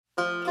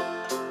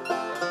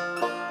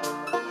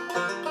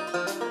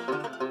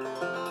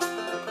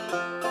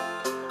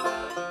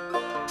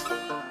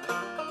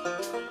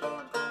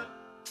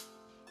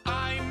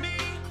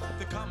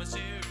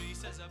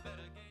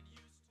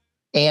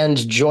And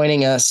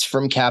joining us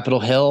from Capitol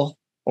Hill,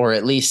 or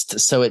at least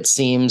so it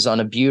seems, on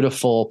a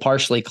beautiful,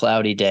 partially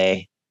cloudy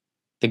day,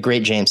 the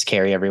great James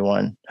Carey,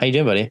 everyone. How you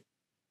doing, buddy?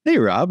 Hey,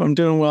 Rob, I'm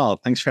doing well.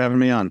 Thanks for having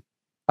me on.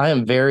 I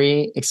am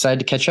very excited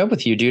to catch up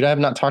with you, dude. I have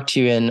not talked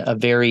to you in a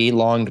very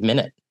long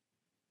minute.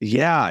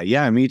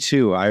 Yeah, me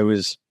too. I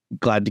was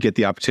glad to get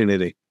the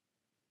opportunity.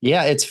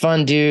 Yeah, it's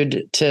fun,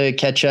 dude, to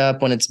catch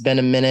up when it's been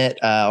a minute.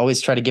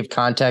 Always try to give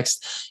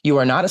context. You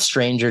are not a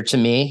stranger to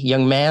me,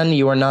 young man.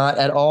 You are not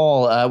at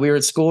all. We were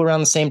at school around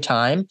the same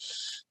time.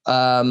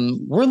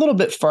 We're a little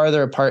bit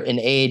farther apart in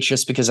age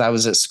just because I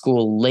was at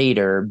school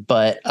later.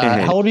 But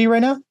how old are you right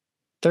now?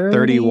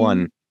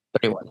 31.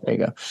 31. There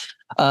you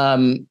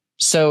go.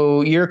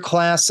 So your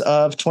class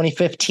of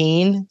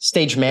 2015,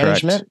 stage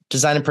management, Correct.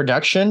 design and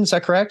production. Is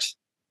that correct?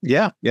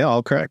 Yeah,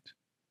 all correct.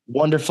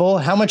 Wonderful.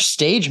 How much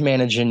stage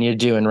managing you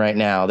doing right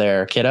now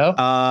there, kiddo?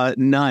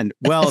 None.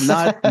 Well,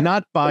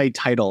 not by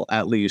title,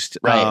 at least.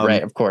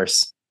 Right, of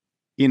course.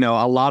 A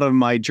lot of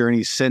my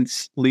journey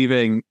since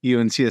leaving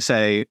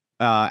UNCSA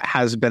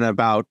has been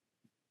about,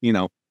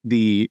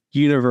 the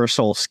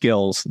universal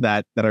skills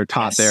that are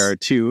taught there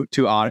to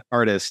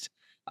artists.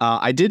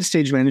 I did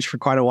stage manage for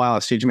quite a while. I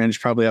stage managed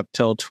probably up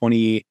till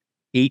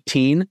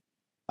 2018.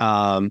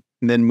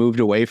 And then moved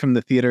away from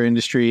the theater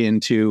industry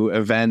into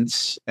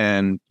events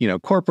and,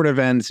 corporate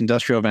events,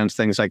 industrial events,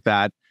 things like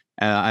that.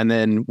 And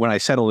then when I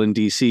settled in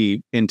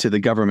DC into the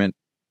government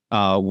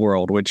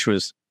world, which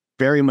was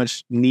very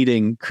much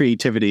needing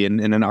creativity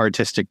in an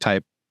artistic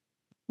type.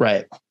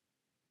 Right.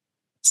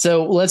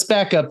 So let's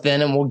back up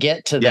then and we'll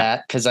get to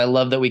that because I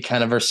love that we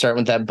kind of are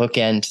starting with that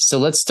bookend. So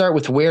let's start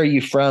with where are you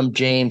from,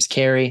 James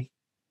Carey?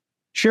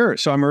 Sure.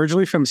 So I'm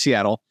originally from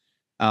Seattle.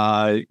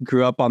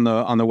 Grew up on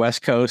the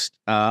West Coast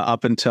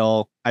up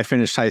until I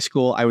finished high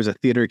school. I was a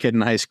theater kid in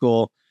high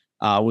school.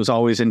 Was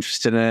always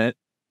interested in it.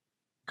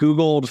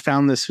 Googled,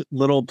 found this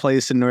little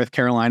place in North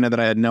Carolina that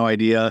I had no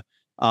idea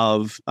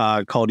of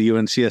called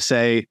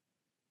UNCSA.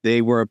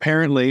 They were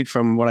apparently,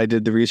 from what I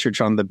did the research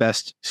on, the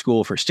best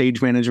school for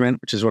stage management,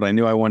 which is what I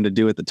knew I wanted to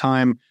do at the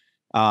time.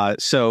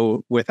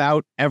 So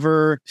without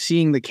ever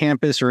seeing the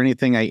campus or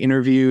anything, I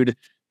interviewed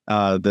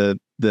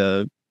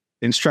the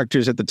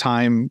instructors at the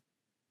time.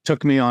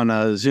 Took me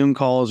on Zoom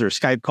calls or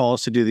Skype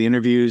calls to do the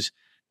interviews.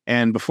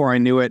 And before I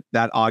knew it,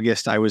 that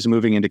August, I was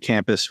moving into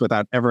campus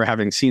without ever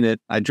having seen it.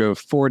 I drove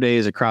 4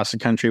 days across the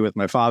country with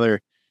my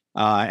father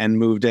and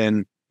moved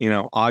in,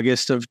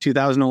 August of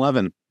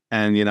 2011.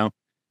 And,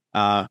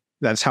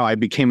 that's how I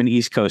became an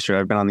East Coaster.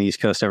 I've been on the East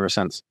Coast ever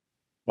since.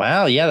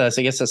 Wow. Yeah,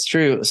 I guess that's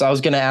true. So I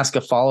was going to ask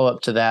a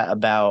follow-up to that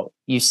about,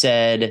 you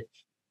said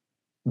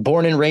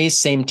born and raised,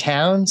 same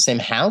town, same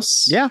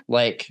house? Yeah.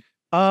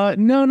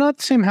 No, not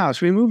the same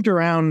house. We moved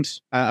around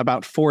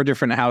about 4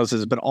 different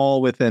houses, but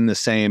all within the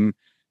same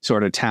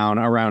sort of town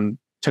around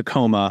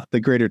Tacoma, the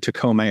greater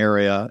Tacoma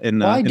area in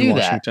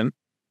Washington. That?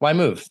 Why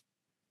move?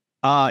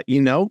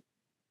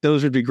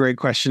 Those would be great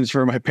questions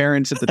for my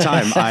parents at the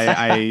time.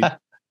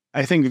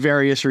 I think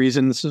various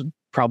reasons,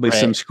 probably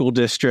some school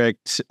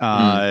district.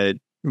 At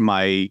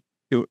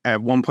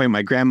one point,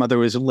 my grandmother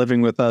was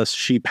living with us.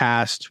 She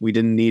passed. We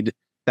didn't need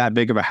that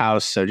big of a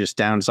house, so just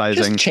downsizing,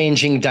 just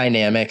changing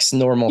dynamics,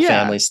 normal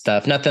family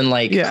stuff, nothing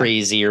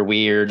crazy or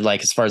weird,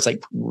 as far as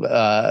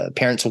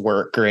parents'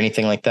 work or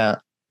anything like that.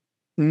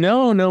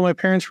 No, my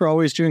parents were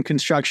always doing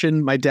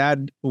construction. My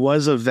dad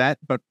was a vet,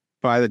 but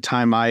by the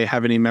time I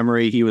have any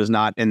memory, he was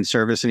not in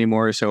service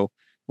anymore, so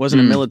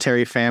wasn't a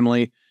military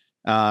family.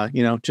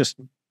 Just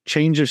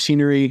change of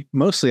scenery,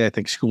 mostly I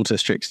think school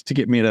districts to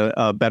get me to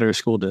a better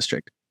school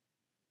district.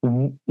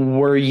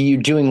 Were you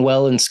doing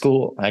well in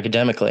school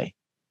academically?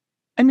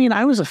 I mean,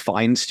 I was a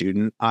fine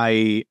student.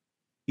 I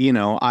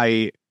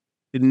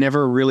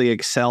never really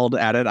excelled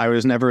at it. I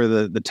was never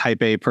the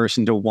type A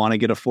person to want to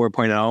get a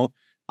 4.0.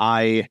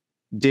 I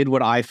did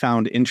what I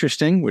found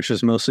interesting, which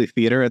was mostly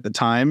theater at the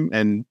time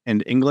and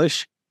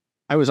English.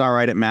 I was all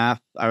right at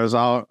math. I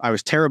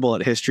was terrible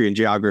at history and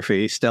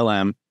geography, still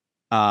am.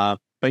 But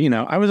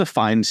I was a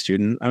fine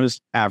student. I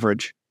was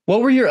average.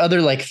 What were your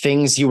other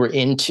things you were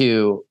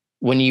into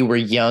when you were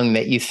young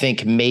that you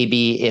think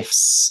maybe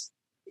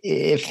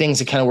if things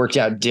had kind of worked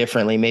out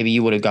differently, maybe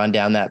you would have gone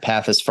down that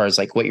path as far as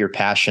what you're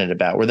passionate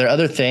about? Were there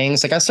other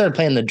things? I started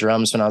playing the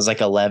drums when I was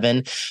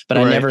 11, but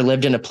I never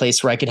lived in a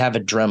place where I could have a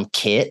drum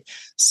kit.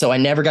 So I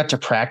never got to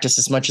practice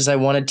as much as I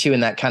wanted to.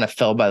 And that kind of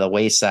fell by the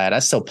wayside. I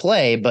still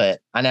play, but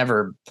I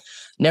never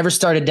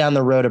started down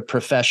the road of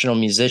professional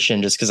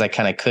musician just because I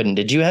kind of couldn't.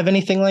 Did you have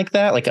anything like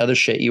that? Other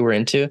shit you were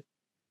into?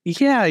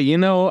 Yeah,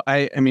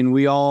 I think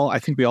we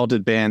all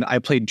did band. I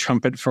played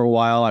trumpet for a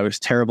while. I was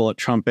terrible at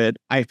trumpet.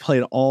 I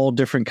played all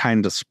different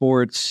kinds of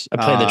sports. I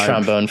played the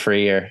trombone for a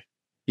year.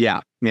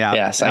 Yeah.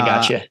 Yes, I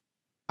got you.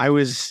 I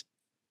was,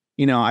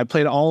 I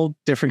played all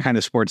different kinds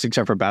of sports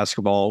except for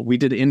basketball. We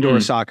did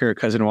indoor soccer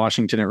because in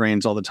Washington it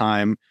rains all the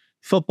time.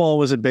 Football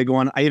was a big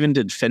one. I even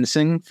did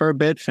fencing for a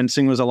bit.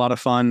 Fencing was a lot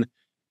of fun.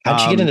 How'd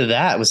you get into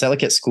that? Was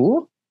that at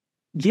school?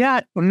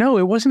 Yeah, no,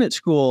 it wasn't at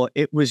school.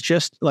 It was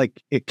just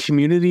like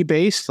community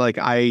based. Like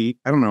I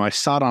don't know. I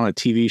saw it on a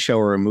TV show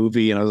or a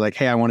movie, and I was like,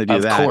 hey, I want to do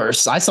Of that.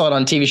 course. I saw it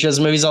on TV shows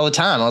and movies all the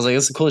time. I was like,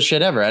 it's the coolest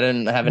shit ever. I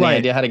didn't have any Right.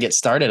 idea how to get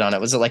started on it.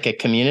 Was it like a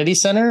community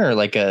center or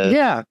like a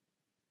Yeah.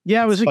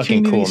 Yeah, it was a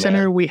fucking community cool,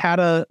 center. man? We had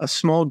a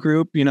small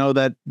group,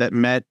 that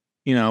met,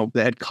 that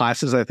had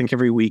classes. I think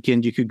every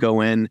weekend you could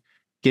go in,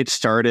 get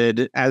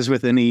started. As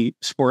with any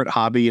sport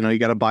hobby, you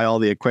got to buy all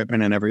the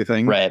equipment and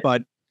everything. Right.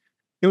 But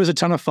it was a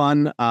ton of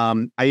fun.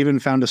 I even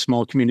found a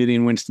small community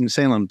in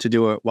Winston-Salem to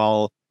do it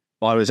while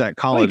I was at Oh, you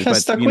college. kind of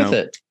But stuck with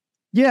it.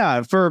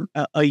 yeah, for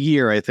a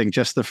year, I think,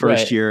 just the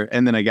first Right. year,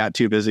 and then I got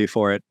too busy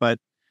for it. But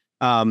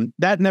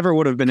that never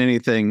would have been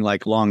anything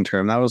like long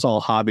term. That was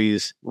all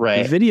hobbies.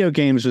 Right. Video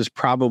games was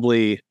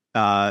probably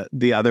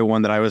the other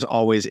one that I was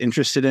always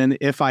interested in.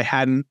 If I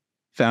hadn't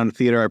found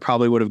theater, I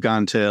probably would have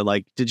gone to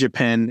like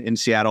DigiPen in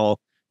Seattle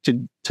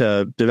to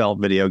develop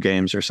video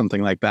games or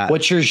something like that.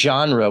 What's your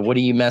genre? What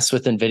do you mess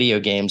with in video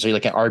games? Are you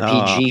like an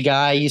RPG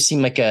guy? You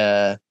seem like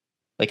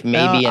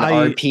maybe an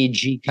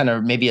RPG kind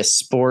of, maybe a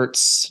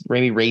sports,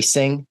 maybe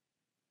racing.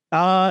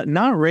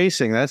 Not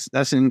racing.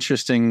 That's an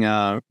interesting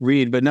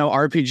read, but no,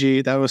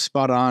 RPG, that was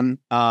spot on.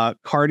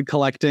 Card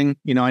collecting.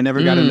 I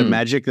never got into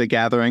Magic the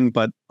Gathering,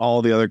 but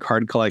all the other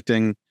card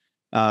collecting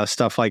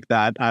stuff like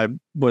that I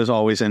was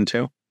always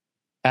into.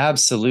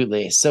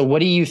 Absolutely. So what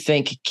do you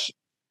think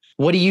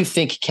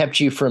kept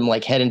you from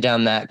like heading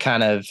down that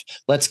kind of,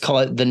 let's call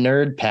it the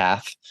nerd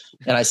path?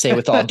 And I say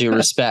with all due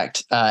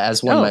respect,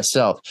 as one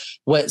myself,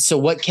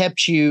 what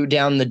kept you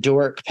down the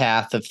dork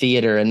path of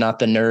theater and not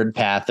the nerd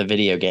path of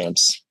video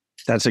games?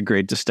 That's a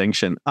great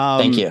distinction.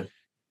 Thank you.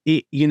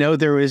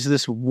 There was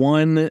this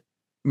one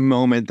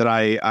moment that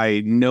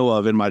I know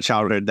of in my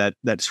childhood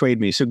that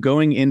swayed me. So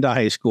going into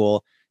high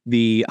school,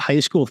 the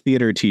high school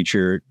theater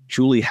teacher,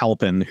 Julie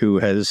Halpin, who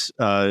has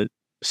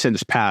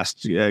since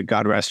passed,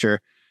 God rest her,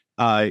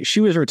 she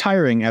was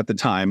retiring at the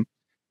time.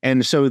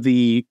 And so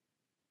it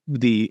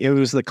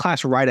was the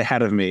class right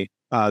ahead of me.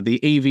 The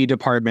AV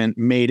department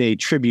made a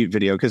tribute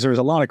video because there was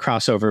a lot of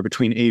crossover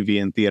between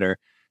AV and theater.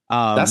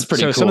 That's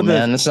pretty cool,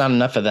 man. There's not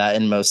enough of that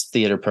in most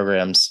theater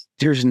programs.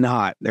 There's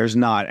not.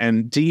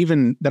 And to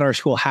even that our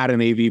school had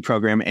an AV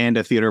program and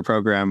a theater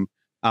program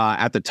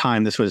at the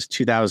time, this was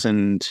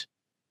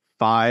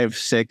 2005,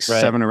 6,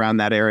 7, around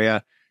that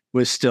area,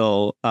 was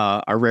still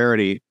a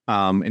rarity,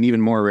 and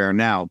even more rare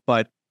now.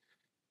 But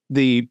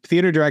the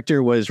theater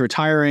director was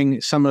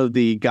retiring. Some of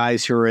the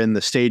guys who were in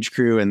the stage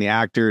crew and the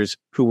actors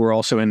who were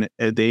also in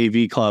the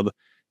AV club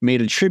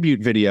made a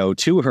tribute video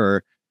to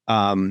her.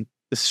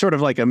 It's sort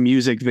of like a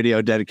music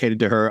video dedicated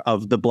to her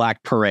of The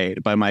Black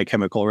Parade by My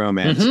Chemical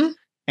Romance. Mm-hmm.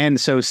 And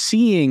so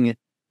seeing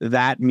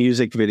that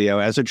music video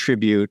as a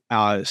tribute,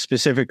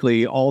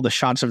 specifically all the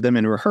shots of them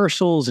in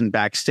rehearsals and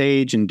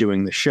backstage and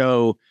doing the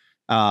show,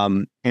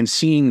 and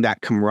seeing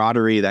that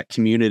camaraderie, that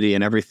community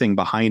and everything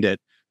behind it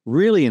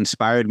really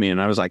inspired me. And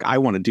I was like, I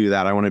want to do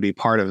that. I want to be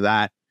part of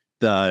that.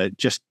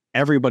 Just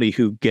everybody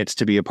who gets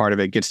to be a part of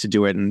it gets to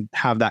do it and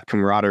have that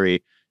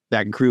camaraderie,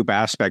 that group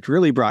aspect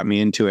really brought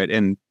me into it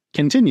and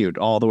continued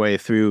all the way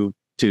through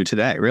to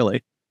today,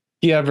 really.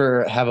 Do you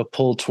ever have a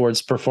pull towards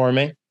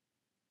performing?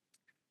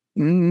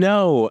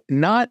 No,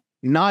 not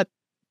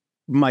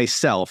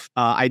myself.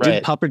 I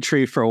did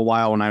puppetry for a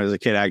while when I was a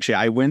kid. Actually,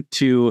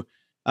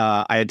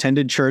 I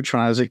attended church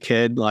when I was a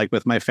kid, like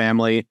with my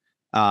family.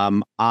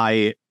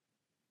 I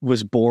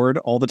was bored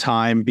all the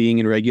time being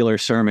in regular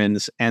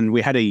sermons, and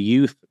we had a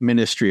youth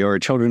ministry or a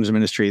children's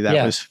ministry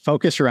that was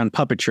focused around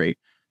puppetry.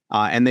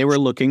 And they were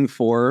looking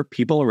for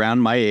people around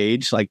my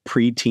age, like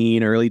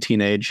preteen, early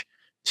teenage,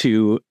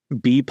 to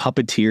be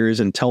puppeteers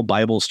and tell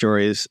Bible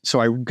stories. So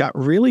I got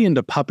really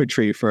into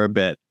puppetry for a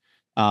bit,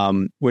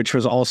 which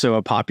was also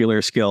a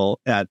popular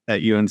skill at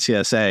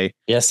UNCSA.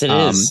 Yes, it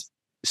is.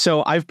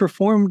 So I've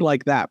performed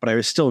like that, but I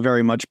was still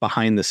very much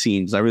behind the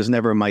scenes. I was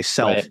never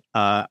myself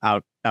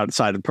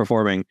outside of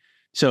performing.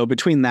 So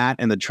between that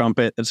and the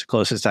trumpet, that's the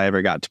closest I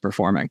ever got to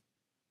performing.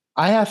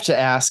 I have to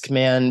ask,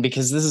 man,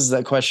 because this is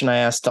the question I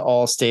ask to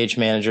all stage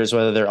managers,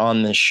 whether they're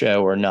on this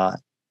show or not.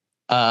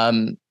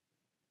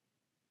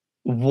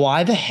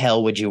 Why the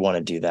hell would you want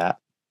to do that?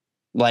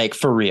 Like,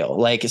 for real?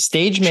 Like,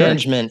 stage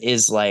management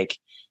is like,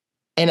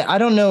 and I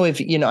don't know if,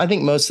 I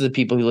think most of the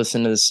people who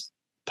listen to this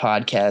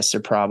podcast are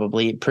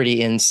probably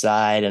pretty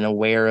inside and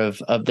aware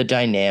of the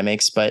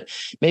dynamics, but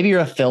maybe you're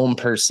a film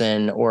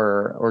person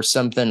or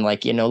something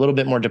like, a little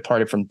bit more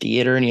departed from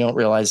theater, and you don't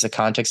realize the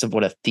context of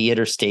what a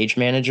theater stage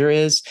manager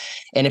is.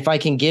 And if I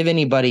can give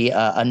anybody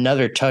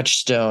another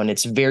touchstone,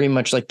 it's very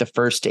much like the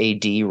first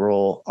AD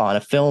role on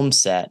a film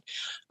set.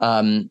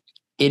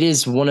 It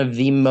is one of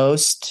the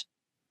most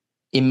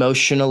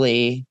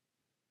emotionally,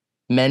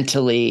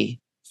 mentally,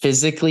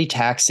 physically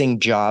taxing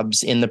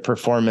jobs in the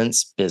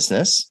performance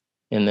business,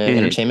 in the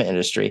entertainment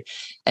industry.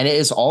 And it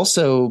is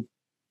also,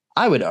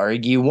 I would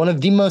argue, one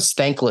of the most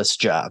thankless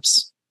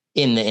jobs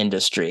in the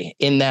industry,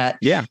 in that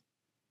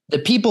The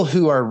people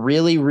who are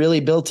really, really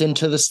built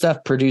into the stuff,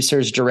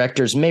 producers,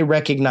 directors, may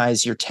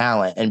recognize your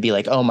talent and be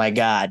like, oh my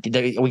God,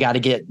 we got to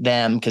get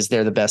them because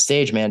they're the best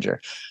stage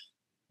manager.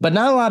 But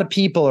not a lot of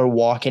people are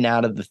walking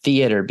out of the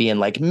theater being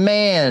like,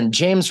 man,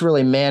 James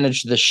really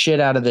managed the shit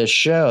out of this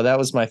show. That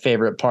was my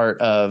favorite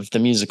part of the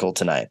musical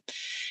tonight.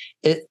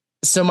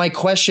 So my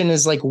question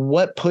is like,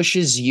 what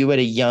pushes you at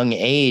a young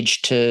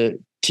age to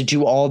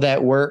do all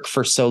that work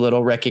for so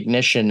little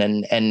recognition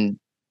and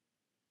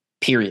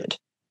period?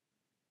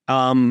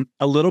 A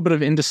little bit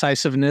of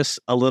indecisiveness,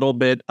 a little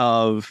bit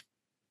of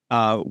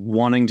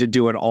wanting to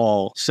do it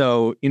all.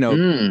 So,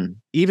 even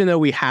though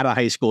we had a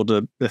high school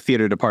the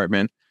theater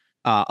department,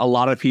 a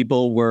lot of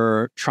people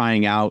were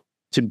trying out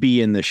to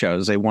be in the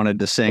shows. They wanted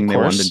to sing, they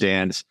wanted to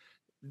dance.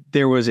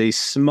 There was a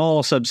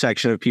small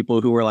subsection of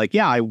people who were like,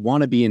 yeah, I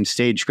want to be in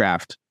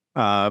stagecraft.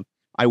 I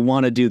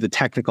want to do the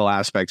technical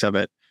aspects of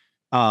it.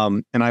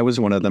 And I was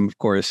one of them, of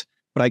course,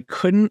 but I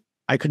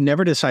could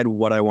never decide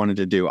what I wanted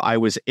to do. I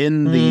was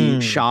in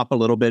the shop a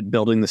little bit,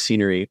 building the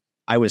scenery.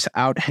 I was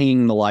out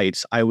hanging the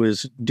lights. I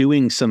was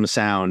doing some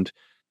sound.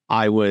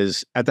 I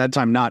was at that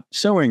time not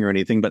sewing or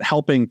anything, but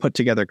helping put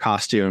together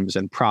costumes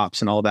and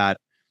props and all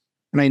that.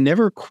 And I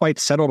never quite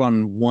settled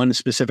on one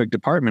specific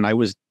department. I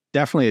was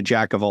definitely a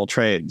jack of all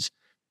trades.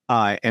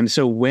 And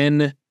so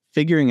when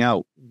figuring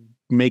out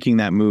making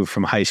that move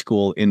from high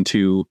school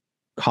into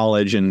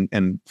college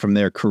and from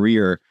their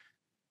career,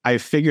 I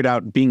figured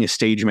out being a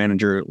stage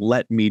manager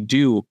let me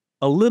do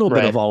a little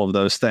bit of all of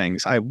those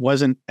things. I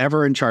wasn't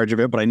ever in charge of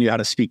it, but I knew how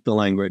to speak the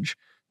language.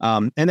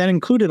 And that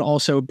included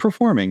also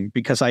performing,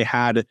 because I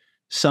had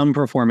some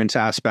performance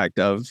aspect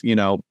of, being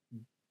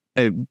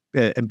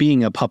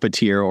a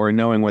puppeteer or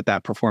knowing what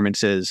that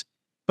performance is,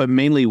 but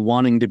mainly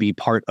wanting to be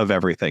part of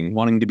everything,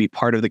 wanting to be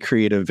part of the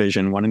creative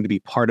vision, wanting to be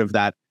part of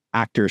that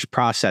actor's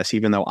process,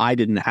 even though I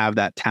didn't have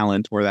that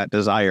talent or that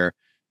desire.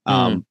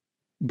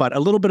 But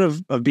a little bit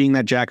of being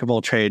that jack of all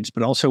trades,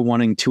 but also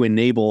wanting to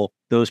enable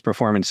those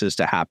performances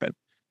to happen.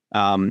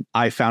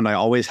 I found I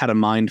always had a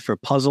mind for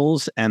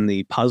puzzles, and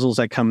the puzzles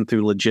that come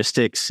through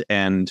logistics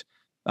and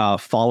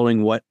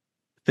following what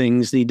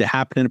things need to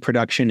happen in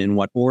production, in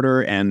what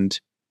order, and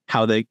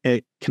how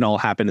it can all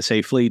happen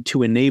safely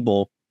to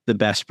enable the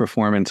best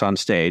performance on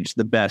stage,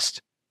 the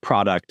best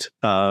product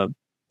of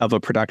a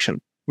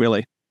production,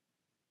 really.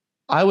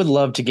 I would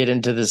love to get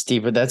into this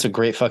deeper. That's a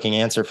great fucking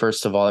answer.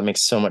 First of all, it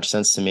makes so much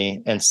sense to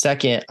me. And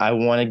second, I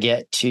want to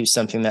get to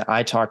something that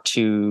I talked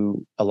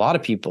to a lot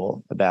of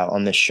people about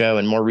on this show.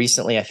 And more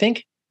recently, I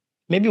think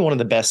maybe one of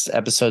the best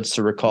episodes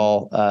to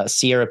recall,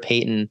 Sierra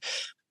Payton,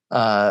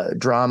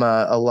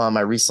 drama alum,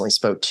 I recently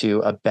spoke to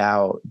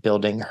about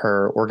building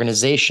her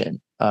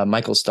organization,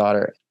 Michael's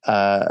daughter.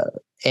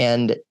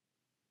 And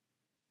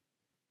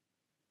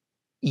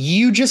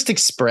you just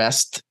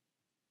expressed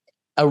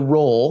a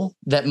role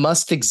that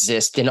must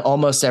exist in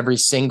almost every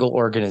single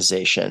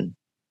organization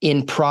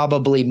in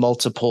probably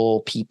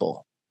multiple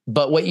people.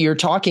 But what you're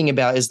talking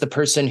about is the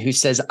person who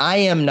says, I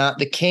am not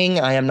the king.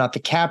 I am not the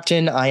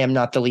captain. I am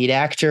not the lead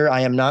actor.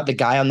 I am not the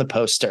guy on the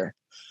poster,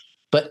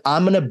 but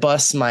I'm going to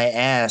bust my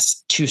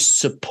ass to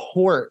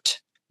support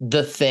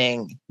the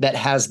thing that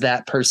has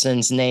that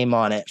person's name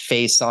on it,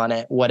 face on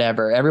it,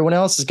 whatever. Everyone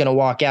else is going to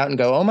walk out and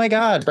go, oh my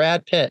God,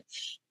 Brad Pitt.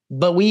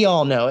 But we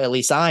all know, at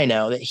least I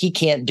know, that he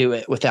can't do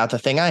it without the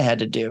thing I had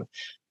to do.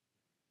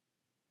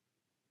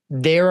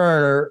 There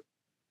are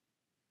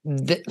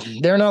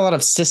not a lot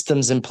of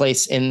systems in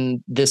place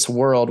in this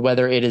world,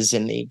 whether it is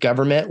in the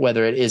government,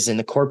 whether it is in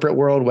the corporate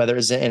world, whether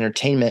it's in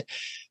entertainment,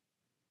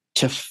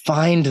 to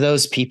find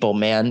those people,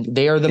 man.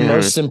 They are the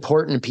most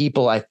important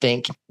people, I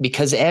think,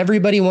 because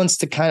everybody wants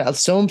to kind of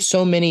so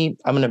many.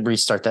 I'm going to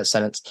restart that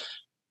sentence.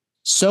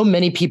 So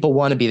many people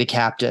want to be the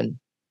captain.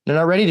 They're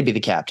not ready to be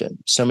the captain.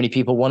 So many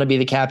people want to be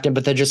the captain,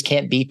 but they just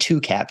can't be two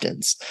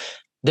captains.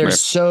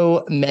 There's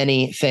so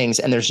many things,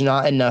 and there's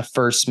not enough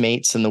first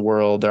mates in the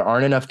world. There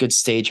aren't enough good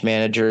stage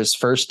managers,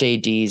 first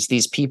ADs,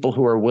 these people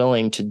who are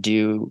willing to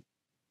do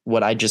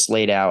what I just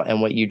laid out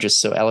and what you just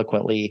so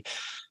eloquently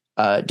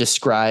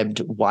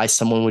described, why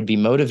someone would be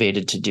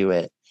motivated to do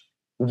it.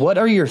 What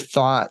are your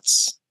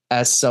thoughts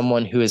as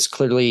someone who has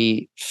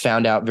clearly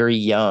found out very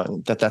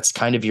young that that's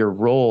kind of your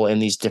role in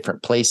these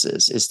different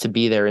places, is to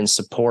be there in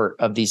support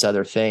of these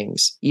other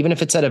things, even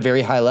if it's at a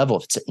very high level,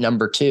 if it's at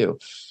number 2,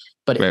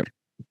 but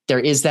there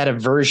is that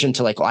aversion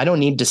to like, well, I don't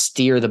need to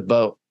steer the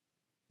boat.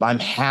 I'm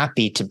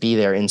happy to be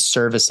there in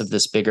service of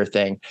this bigger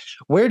thing.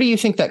 Where do you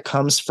think that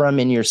comes from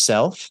in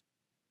yourself?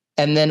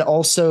 And then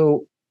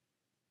also,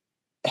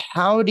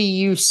 how do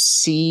you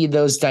see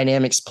those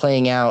dynamics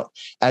playing out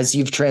as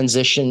you've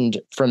transitioned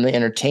from the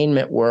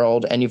entertainment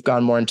world and you've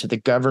gone more into the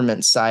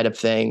government side of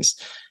things?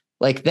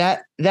 Like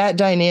that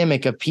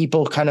dynamic of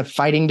people kind of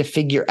fighting to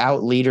figure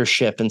out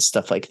leadership and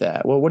stuff like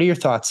that. Well, what are your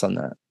thoughts on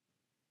that?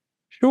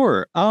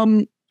 Sure.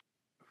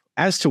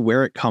 As to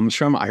where it comes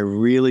from, I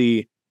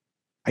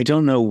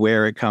don't know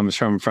where it comes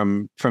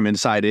from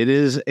inside. It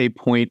is a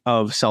point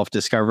of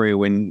self-discovery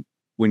when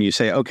you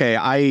say, okay,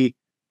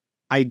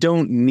 I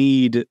don't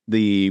need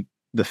the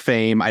the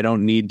fame. I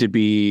don't need to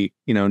be,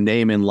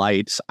 name in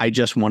lights. I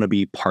just want to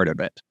be part of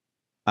it.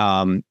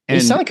 You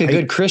And sound like a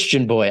good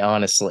Christian boy,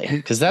 honestly,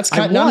 because that's I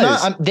kind. No,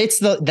 was.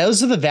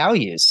 those are the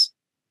values.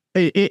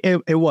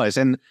 It was,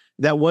 and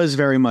that was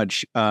very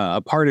much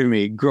a part of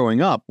me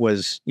growing up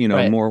was,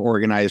 Right. more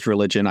organized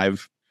religion.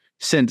 I've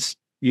since,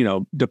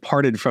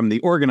 departed from the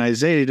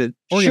organized Sure,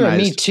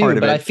 me too. part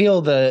of But I it.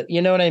 feel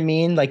you know what I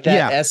mean? Like that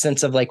Yeah.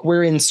 essence of like,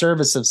 we're in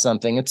service of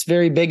something. It's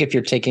very big if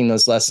you're taking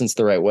those lessons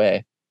the right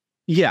way.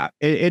 Yeah,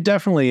 it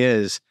definitely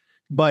is.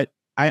 But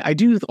I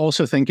do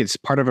also think it's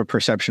part of a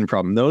perception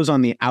problem. Those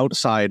on the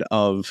outside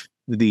of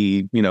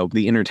the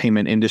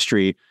entertainment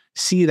industry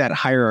see that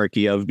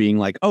hierarchy of being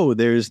like, oh,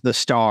 there's the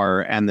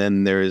star and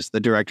then there's the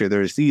director.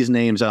 There's these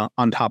names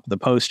on top of the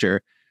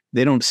poster.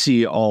 They don't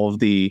see all of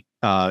the,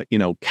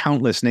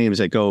 countless names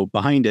that go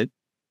behind it,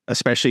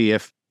 especially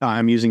if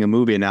I'm using a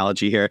movie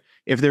analogy here,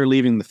 if they're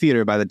leaving the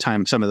theater by the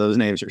time some of those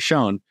names are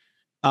shown.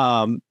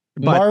 But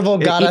Marvel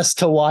got us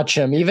to watch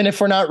him, even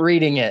if we're not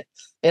reading it.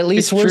 At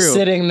least we're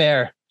sitting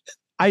there.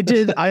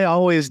 I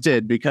always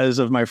did because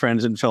of my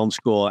friends in film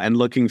school and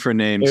looking for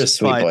names. You're a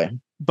sweet boy.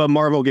 But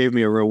Marvel gave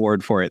me a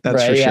reward for it. That's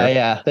right, for sure.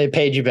 Yeah. They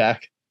paid you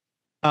back.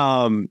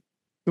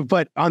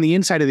 But on the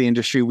inside of the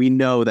industry, we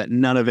know that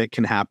none of it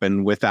can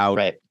happen without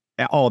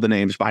all the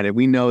names behind it.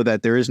 We know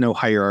that there is no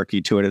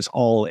hierarchy to it. It's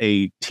all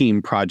a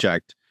team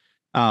project.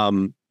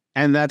 And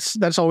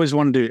that's always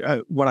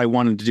what I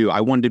wanted to do.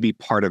 I wanted to be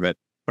part of it.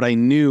 But I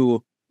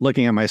knew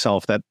looking at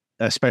myself that,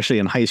 especially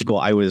in high school,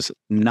 I was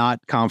not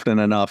confident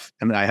enough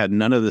and I had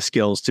none of the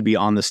skills to be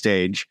on the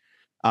stage.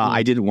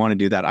 I didn't want to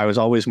do that. I was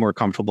always more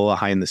comfortable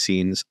behind the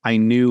scenes. I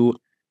knew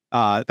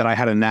that I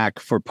had a knack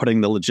for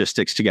putting the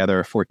logistics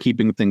together, for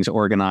keeping things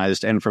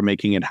organized and for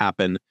making it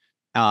happen.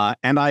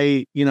 And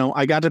I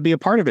got to be a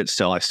part of it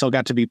still. I still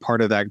got to be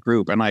part of that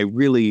group. And I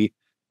really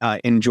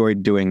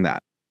enjoyed doing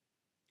that.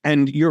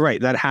 And you're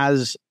right, that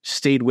has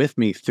stayed with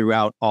me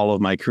throughout all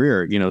of my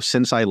career.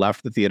 Since I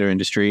left the theater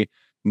industry,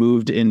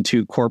 moved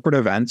into corporate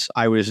events,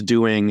 I was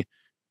doing,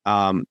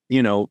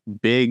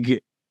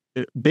 big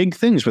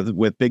things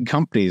with big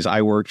companies.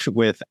 I worked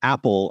with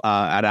Apple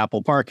at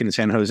Apple Park in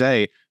San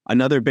Jose.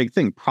 Another big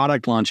thing,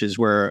 product launches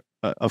where,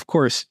 of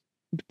course,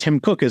 Tim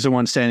Cook is the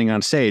one standing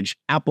on stage.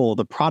 Apple,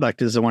 the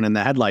product, is the one in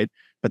the headlight.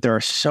 But there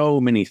are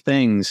so many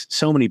things,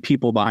 so many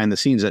people behind the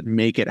scenes that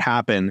make it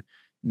happen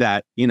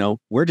that,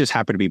 we're just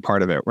happy to be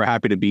part of it. We're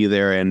happy to be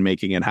there and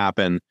making it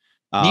happen.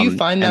 Do you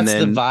find that's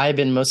the vibe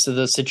in most of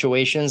those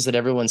situations, that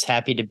everyone's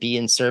happy to be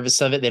in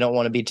service of it? They don't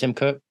want to be Tim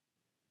Cook?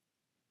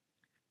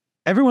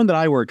 Everyone that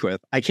I worked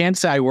with, I can't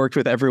say I worked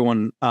with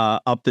everyone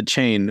up the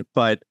chain,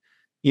 but,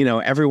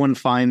 everyone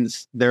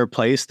finds their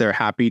place. They're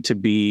happy to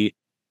be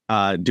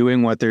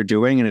doing what they're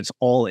doing. And it's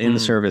all in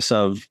service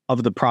of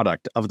the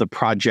product, of the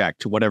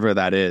project, whatever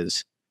that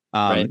is.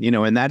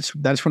 And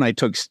that's when I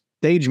took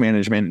stage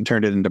management and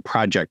turned it into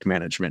project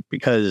management,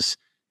 because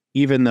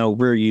even though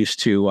we're used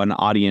to an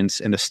audience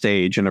and a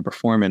stage and a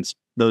performance,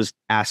 those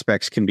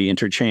aspects can be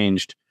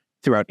interchanged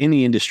throughout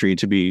any industry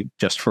to be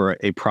just for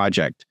a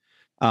project.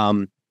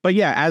 But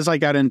yeah, as I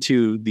got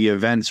into the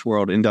events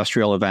world,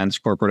 industrial events,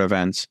 corporate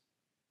events,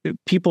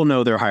 people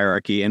know their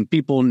hierarchy, and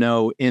people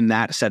know in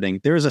that setting,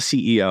 there is a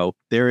CEO,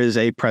 there is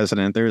a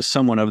president, there is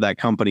someone of that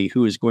company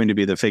who is going to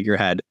be the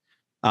figurehead.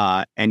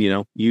 And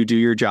you do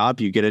your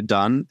job, you get it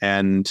done,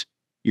 and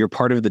you're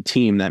part of the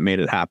team that made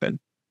it happen.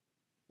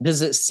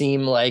 Does it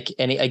seem like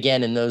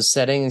again, in those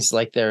settings,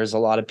 like there's a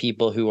lot of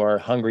people who are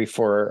hungry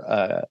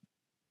for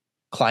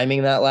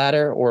climbing that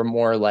ladder, or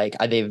more like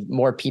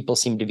more people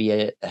seem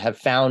to have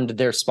found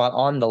their spot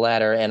on the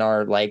ladder and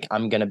are like,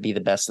 I'm going to be the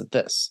best at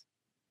this?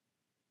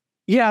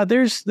 Yeah,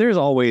 there's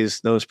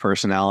always those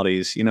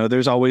personalities.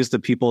 There's always the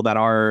people that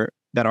are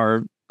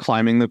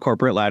climbing the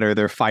corporate ladder.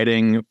 They're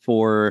fighting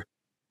for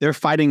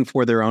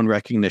their own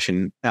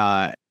recognition.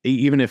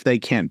 Even if they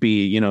can't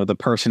be, the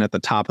person at the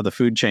top of the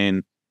food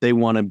chain, they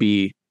want to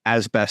be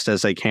as best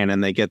as they can,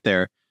 and they get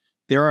there.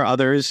 There are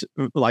others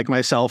like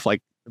myself,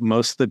 like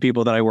most of the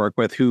people that I work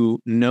with, who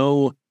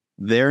know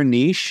their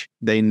niche.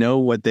 They know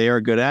what they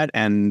are good at.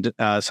 And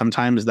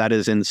sometimes that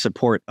is in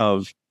support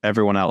of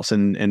everyone else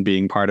and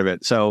being part of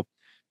it. So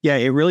yeah,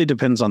 it really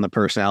depends on the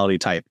personality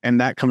type. And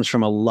that comes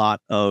from a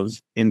lot of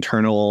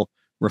internal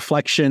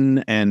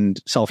reflection and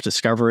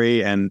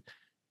self-discovery, and,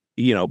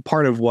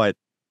 part of what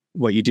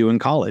you do in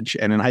college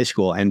and in high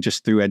school, and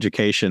just through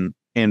education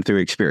and through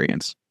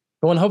experience.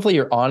 Well, and hopefully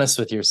you're honest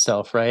with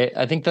yourself, right?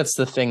 I think that's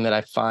the thing that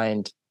I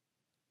find.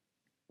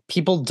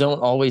 People don't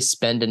always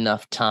spend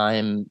enough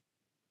time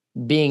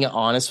being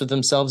honest with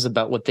themselves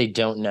about what they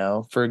don't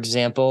know. For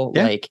example,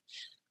 like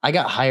I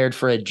got hired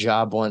for a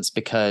job once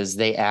because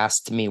they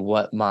asked me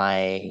what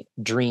my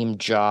dream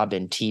job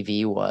in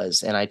TV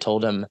was. And I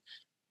told them,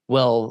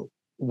 well,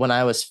 when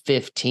I was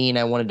 15,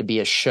 I wanted to be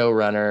a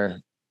showrunner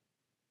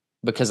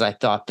because I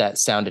thought that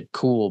sounded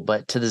cool.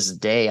 But to this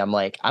day, I'm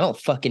like, I don't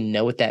fucking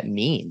know what that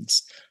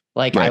means.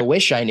 Like, I Right.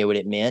 wish I knew what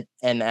it meant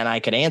and I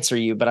could answer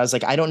you, but I was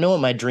like, I don't know what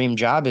my dream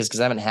job is because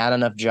I haven't had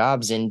enough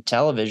jobs in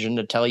television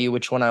to tell you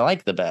which one I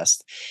like the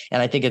best.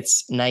 And I think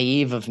it's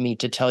naive of me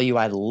to tell you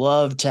I'd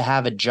love to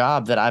have a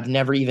job that I've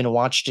never even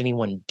watched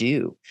anyone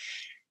do.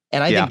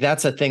 And I Yeah. think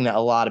that's a thing that a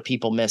lot of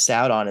people miss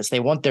out on is they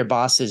want their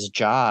boss's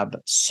job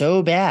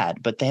so bad,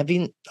 but they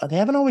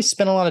haven't always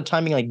spent a lot of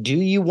time being like, do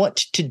you want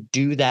to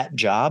do that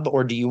job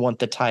or do you want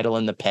the title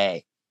and the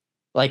pay?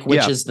 Like,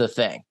 which Yeah. is the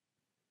thing?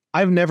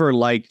 I've never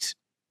liked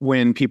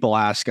when people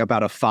ask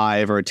about a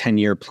 5 or a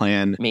 10-year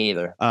plan, Me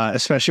either.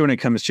 especially when it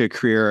comes to a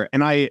career.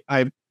 And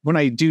when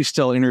I do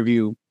still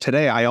interview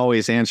today, I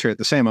always answer it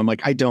the same. I'm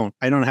like, I don't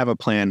have a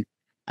plan.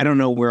 I don't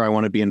know where I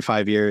want to be in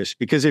 5 years,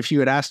 because if you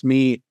had asked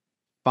me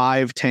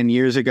 5-10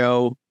 years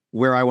ago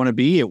where I want to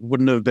be, it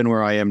wouldn't have been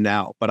where I am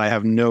now, but I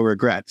have no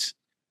regrets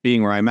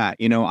being where I'm at.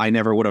 I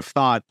never would have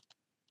thought,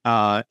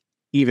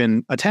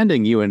 even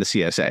attending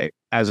UNCSA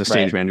as a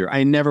stage manager.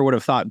 I never would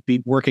have thought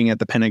working at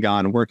the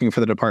Pentagon, working for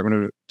the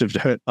Department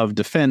of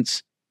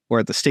Defense or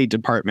at the State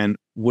Department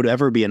would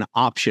ever be an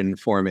option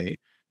for me.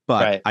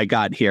 But I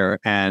got here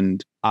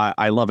and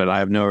I love it. I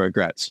have no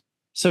regrets.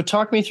 So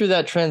talk me through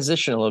that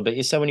transition a little bit.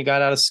 You said when you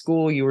got out of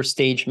school, you were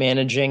stage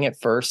managing at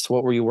first.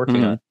 What were you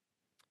working on?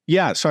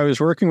 Yeah, so I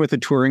was working with a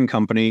touring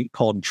company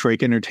called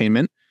Troika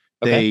Entertainment.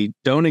 Okay. They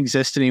don't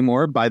exist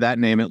anymore by that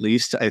name, at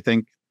least. I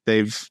think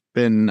they've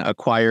been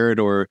acquired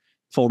or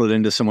folded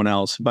into someone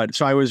else. But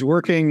so I was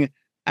working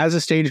as a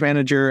stage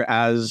manager,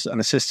 as an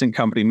assistant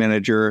company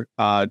manager,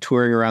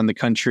 touring around the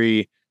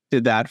country.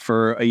 Did that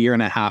for a year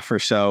and a half or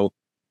so.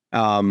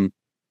 I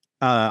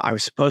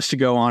was supposed to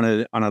go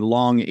on a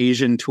long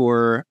Asian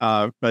tour,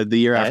 but the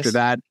year after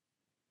that,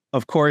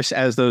 of course,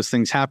 as those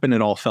things happen,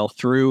 it all fell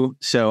through.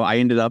 So I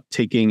ended up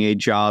taking a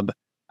job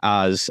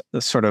as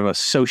a sort of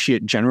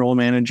associate general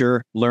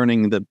manager,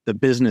 learning the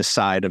business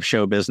side of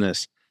show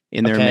business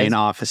in their main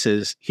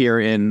offices here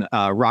in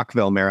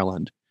Rockville,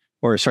 Maryland,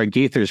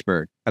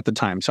 Gaithersburg at the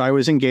time. So I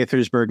was in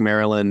Gaithersburg,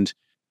 Maryland.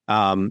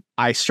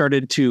 I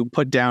started to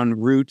put down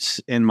roots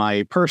in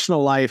my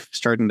personal life,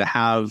 starting to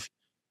have,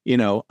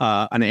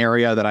 an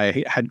area that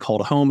I had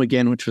called home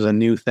again, which was a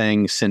new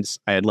thing since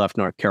I had left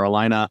North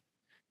Carolina.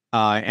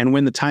 And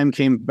when the time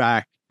came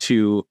back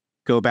to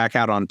go back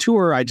out on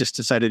tour, I just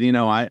decided,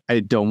 I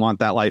don't want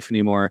that life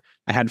anymore.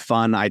 I had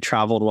fun. I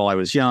traveled while I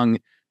was young.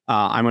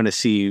 I'm going to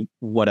see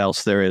what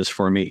else there is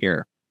for me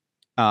here.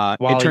 While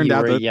it turned you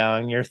out were that,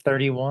 young, you're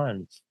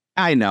 31.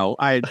 I know.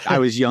 I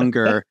was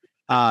younger.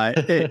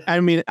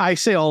 I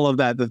say all of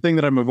that. The thing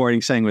that I'm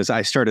avoiding saying was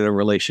I started a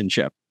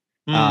relationship.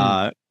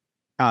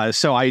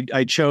 So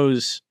I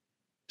chose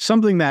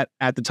something that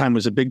at the time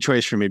was a big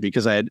choice for me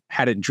because I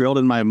had it drilled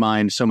in my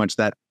mind so much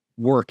that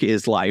work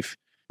is life.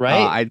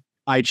 Right.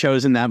 I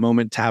chose in that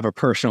moment to have a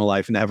personal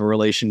life and to have a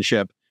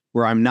relationship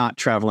where I'm not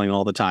traveling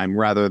all the time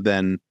rather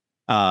than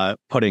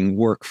putting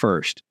work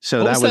first.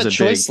 So what that was a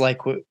choice big, like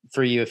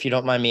for you, if you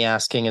don't mind me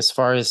asking, as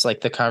far as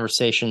like the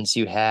conversations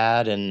you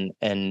had and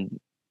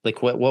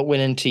like what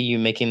went into you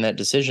making that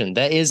decision?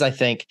 That is, I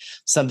think,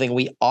 something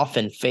we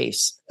often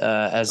face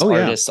as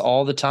artists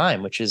all the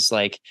time, which is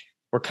like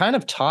we're kind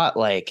of taught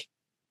like,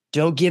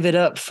 don't give it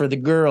up for the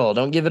girl,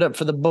 don't give it up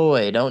for the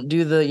boy, don't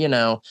do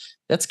the,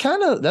 that's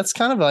kind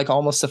of like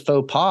almost a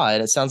faux pas.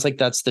 And it sounds like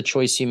that's the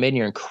choice you made and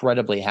you're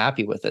incredibly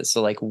happy with it.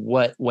 So like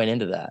what went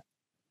into that?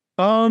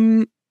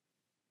 Now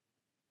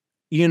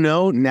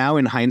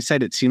in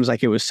hindsight, it seems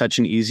like it was such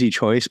an easy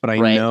choice, but I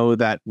know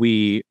that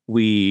we,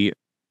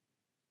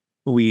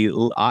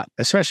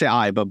 especially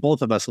I, but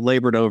both of us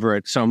labored over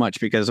it so much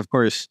because, of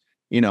course,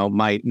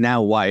 my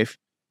now wife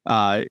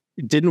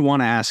didn't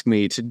want to ask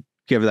me to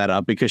give that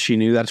up because she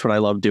knew that's what I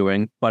love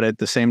doing. But at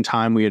the same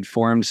time, we had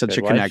formed such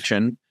a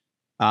connection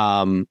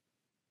that,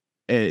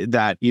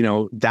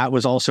 that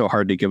was also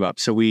hard to give up.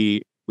 So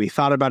we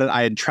thought about it.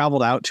 I had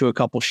traveled out to a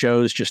couple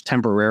shows just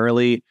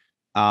temporarily.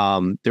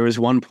 There was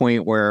one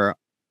point where,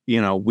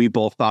 we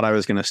both thought I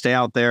was going to stay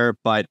out there,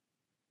 but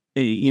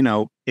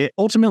it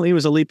ultimately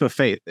was a leap of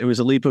faith. It was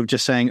a leap of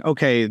just saying,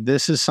 okay,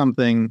 this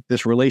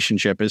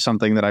relationship is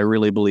something that I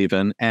really believe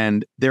in.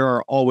 And there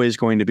are always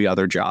going to be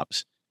other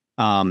jobs.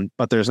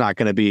 But there's not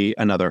going to be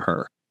another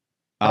her.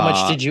 How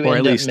much did you end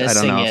up missing I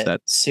don't know if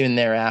that soon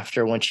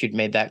thereafter once you'd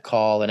made that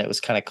call and it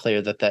was kind of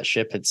clear that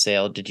ship had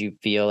sailed? Did you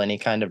feel any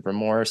kind of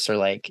remorse or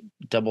like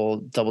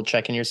double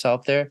checking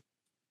yourself there?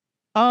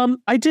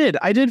 I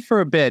did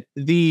for a bit.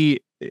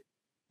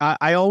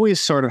 I always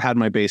sort of had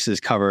my bases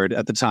covered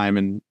at the time.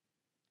 And,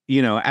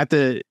 at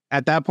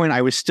that point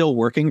I was still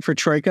working for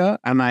Troika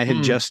and I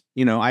had just,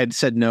 I had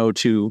said no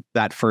to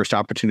that first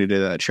opportunity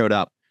that showed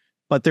up,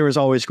 but there was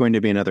always going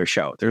to be another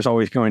show. There's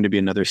always going to be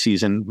another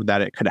season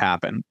that it could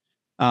happen.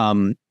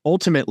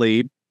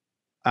 Ultimately,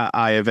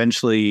 I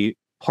eventually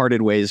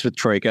parted ways with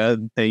Troika.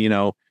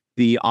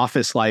 The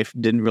office life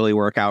didn't really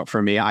work out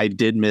for me. I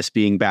did miss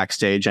being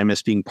backstage. I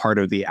miss being part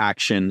of the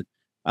action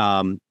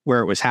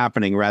where it was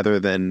happening rather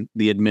than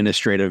the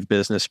administrative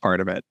business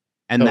part of it.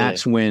 And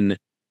that's when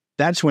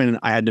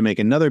I had to make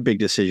another big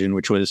decision,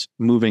 which was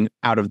moving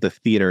out of the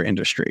theater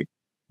industry,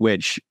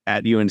 which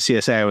at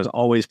UNCSA, I was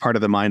always part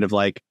of the mind of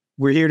like,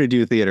 we're here to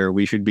do theater.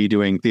 We should be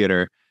doing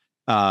theater.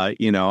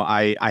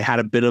 I had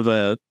a bit of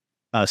a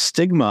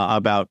stigma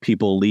about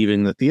people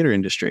leaving the theater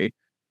industry.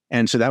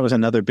 And so that was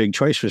another big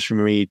choice was for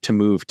me to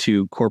move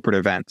to corporate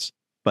events.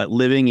 But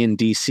living in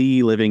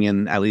DC, living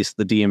in at least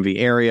the DMV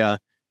area,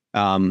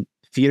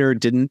 theater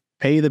didn't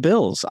pay the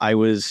bills. I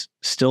was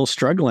still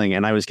struggling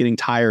and I was getting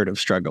tired of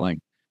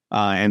struggling.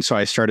 And so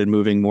I started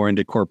moving more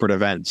into corporate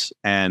events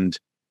and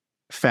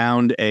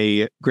found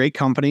a great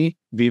company,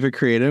 Viva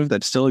Creative,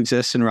 that still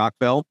exists in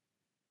Rockville.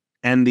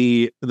 And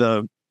the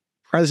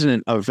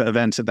president of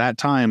events at that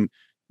time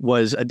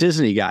was a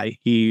Disney guy.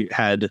 He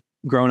had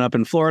grown up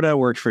in Florida,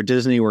 worked for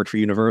Disney, worked for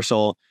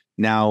Universal,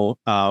 now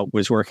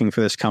was working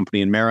for this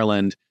company in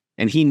Maryland.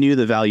 And he knew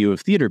the value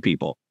of theater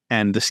people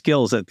and the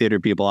skills that theater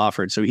people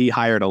offered. So he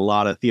hired a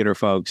lot of theater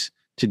folks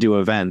to do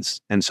events.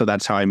 And so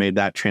that's how I made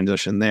that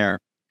transition there.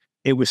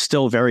 It was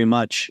still very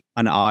much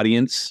an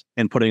audience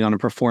and putting on a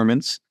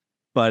performance.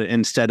 But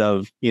instead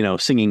of,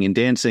 singing and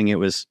dancing, it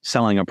was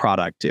selling a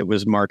product. It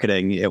was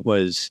marketing. It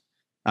was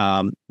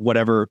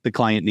whatever the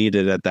client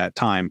needed at that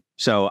time.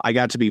 So I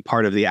got to be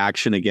part of the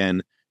action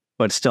again,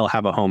 but still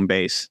have a home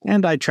base.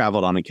 And I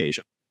traveled on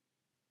occasion.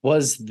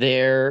 Was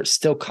there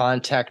still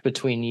contact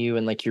between you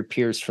and like your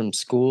peers from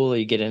school?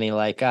 You get any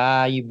like,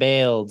 you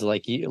bailed,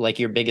 like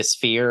your biggest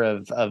fear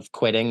of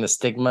quitting, the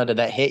stigma? Did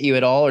that hit you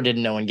at all, or did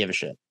no one give a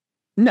shit?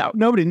 No,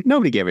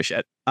 nobody gave a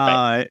shit.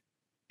 Right.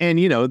 And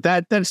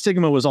that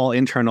stigma was all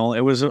internal.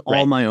 It was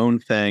all my own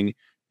thing.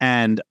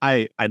 And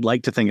I'd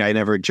like to think I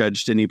never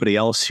judged anybody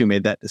else who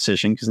made that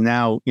decision, because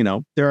now,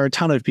 there are a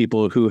ton of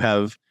people who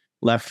have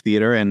left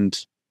theater and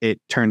it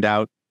turned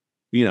out,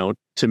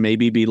 to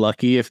maybe be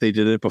lucky if they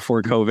did it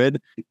before COVID.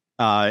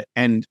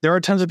 And there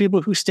are tons of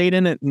people who stayed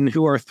in it and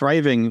who are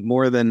thriving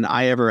more than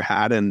I ever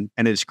had. And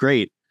it's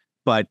great.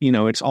 But,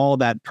 it's all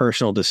that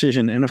personal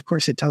decision. And of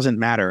course, it doesn't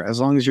matter as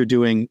long as you're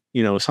doing,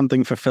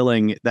 something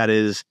fulfilling that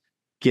is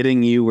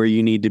getting you where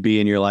you need to be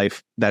in your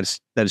life. That's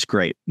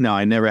great. No,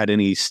 I never had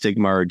any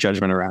stigma or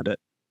judgment around it.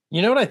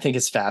 You know what I think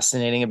is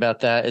fascinating about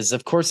that is,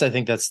 of course, I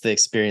think that's the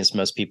experience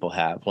most people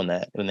have when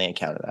they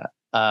encounter that.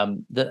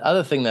 The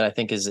other thing that I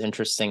think is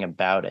interesting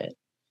about it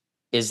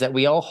is that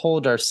we all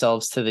hold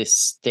ourselves to this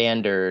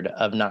standard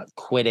of not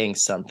quitting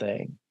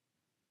something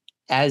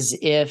as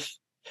if,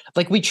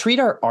 like, we treat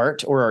our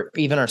art or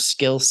even our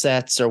skill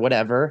sets or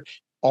whatever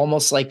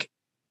almost like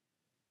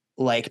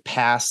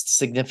past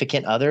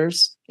significant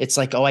others. It's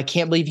like, oh, I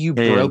can't believe you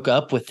broke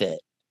up with it.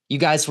 You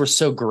guys were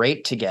so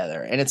great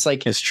together. And it's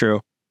like, it's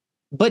true.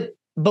 But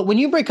when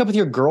you break up with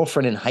your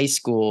girlfriend in high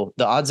school,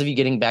 the odds of you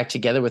getting back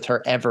together with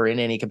her ever in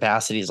any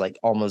capacity is like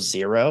almost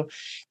zero.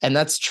 And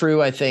that's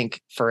true, I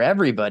think, for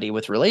everybody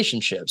with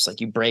relationships.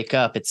 Like, you break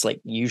up, it's like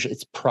usually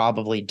it's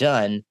probably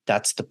done.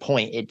 That's the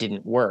point. It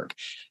didn't work.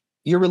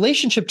 Your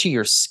relationship to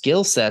your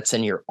skill sets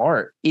and your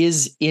art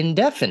is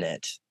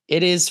indefinite.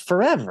 It is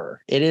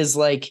forever. It is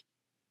like,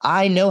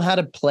 I know how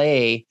to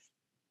play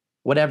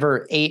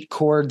whatever 8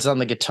 chords on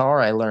the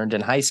guitar I learned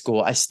in high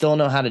school. I still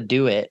know how to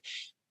do it.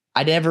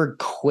 I never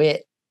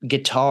quit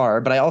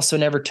guitar, but I also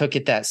never took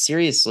it that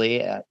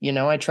seriously.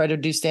 I tried to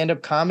do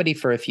stand-up comedy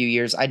for a few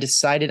years. I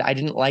decided I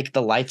didn't like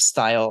the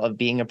lifestyle of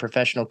being a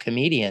professional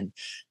comedian.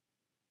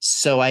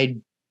 So I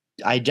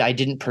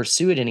didn't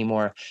pursue it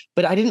anymore,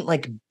 but I didn't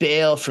like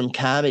bail from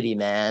comedy,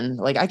 man.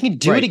 Like, I can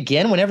do it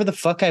again whenever the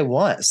fuck I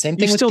want. Same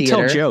thing with theater. You still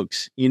tell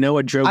jokes. You know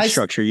a joke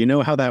structure. You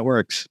know how that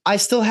works. I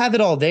still have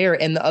it all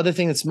there. And the other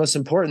thing that's most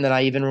important that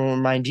I even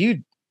remind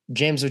you,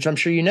 James, which I'm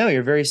sure you know,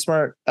 you're a very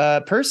smart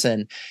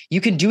person.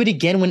 You can do it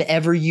again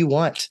whenever you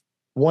want.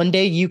 One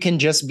day you can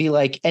just be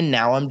like, and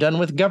now I'm done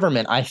with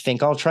government. I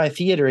think I'll try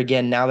theater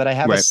again now that I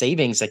have a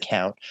savings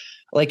account.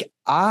 Like,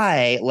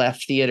 I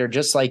left theater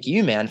just like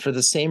you, man, for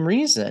the same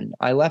reason.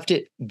 I left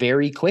it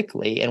very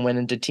quickly and went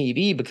into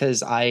TV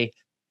because I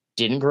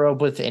didn't grow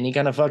up with any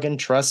kind of fucking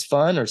trust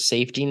fund or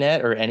safety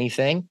net or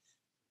anything.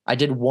 I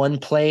did one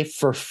play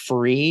for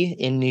free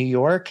in New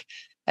York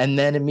and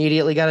then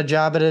immediately got a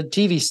job at a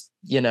TV,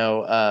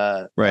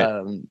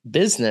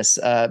 business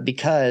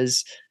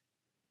because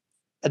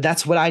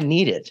that's what I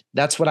needed.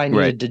 That's what I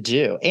needed to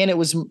do. And it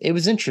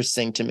was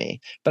interesting to me,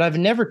 but I've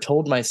never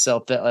told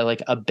myself that I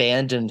like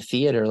abandoned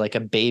theater like a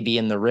baby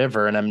in the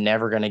river and I'm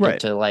never going to get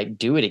to like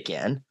do it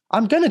again.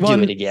 I'm going to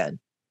do it again.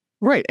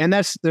 Right. And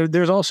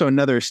there's also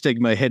another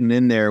stigma hidden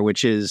in there,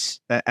 which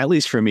is, at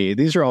least for me,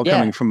 these are all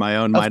coming from my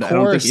own mind. I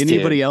don't think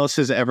anybody else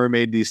has ever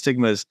made these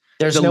stigmas.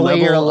 There's no way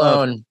you're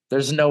alone.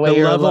 There's no way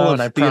you're alone.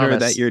 I promise. The level of theater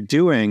that you're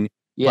doing.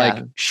 Yeah.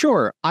 Like,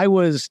 sure, I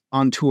was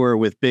on tour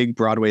with big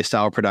Broadway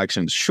style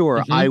productions.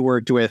 Sure, I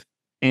worked with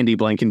Andy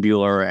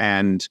Blankenbuehler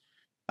and,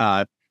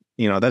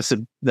 that's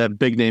the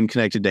big name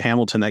connected to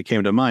Hamilton that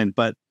came to mind.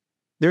 But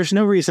there's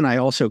no reason I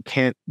also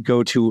can't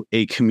go to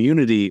a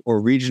community or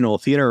regional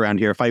theater around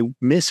here. If I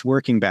miss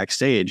working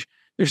backstage,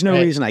 there's no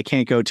reason I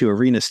can't go to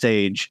Arena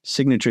Stage,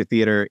 Signature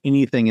Theater,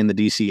 anything in the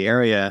DC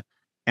area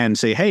and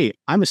say, hey,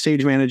 I'm a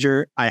stage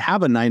manager. I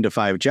have a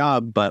 9-to-5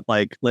 job, but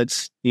like,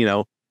 let's,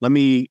 let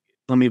me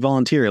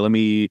volunteer. Let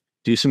me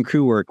do some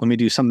crew work. Let me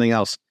do something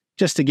else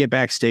just to get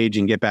backstage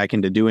and get back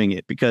into doing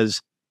it.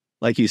 Because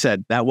like you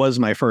said, that was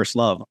my first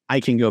love. I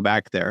can go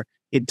back there.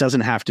 It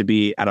doesn't have to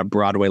be at a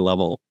Broadway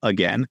level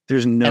again.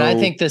 There's And I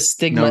think the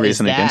stigma no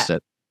reason is that, against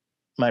it.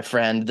 my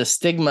friend. The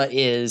stigma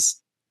is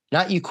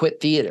not you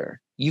quit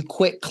theater, you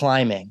quit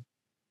climbing.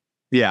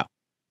 Yeah.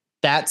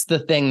 That's the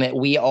thing that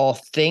we all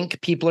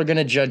think people are going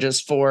to judge us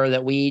for,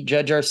 that we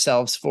judge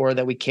ourselves for,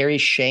 that we carry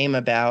shame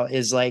about,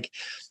 is like,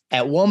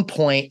 at one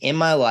point in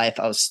my life,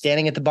 I was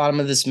standing at the bottom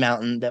of this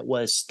mountain that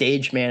was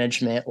stage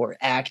management or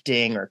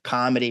acting or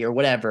comedy or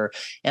whatever.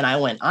 And I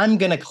went, I'm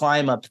going to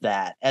climb up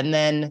that. And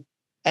then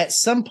at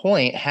some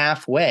point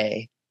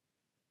halfway,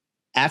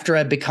 after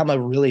I've become a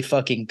really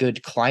fucking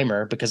good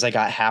climber, because I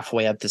got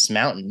halfway up this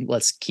mountain,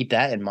 let's keep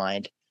that in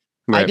mind.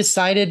 Right. I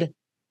decided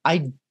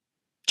I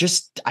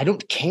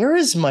don't care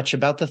as much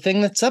about the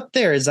thing that's up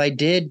there as I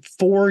did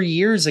 4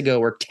 years ago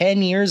or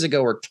 10 years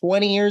ago or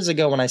 20 years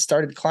ago when I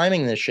started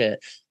climbing this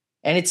shit.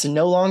 And it's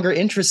no longer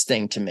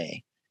interesting to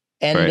me.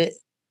 And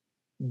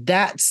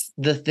that's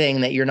the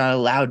thing that you're not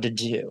allowed to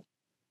do.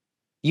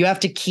 You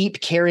have to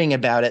keep caring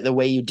about it the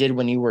way you did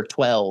when you were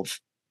 12,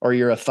 or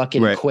you're a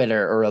fucking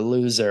quitter or a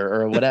loser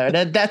or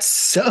whatever. That's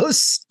so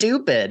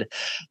stupid.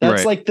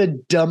 That's like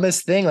the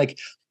dumbest thing. Like,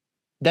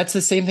 that's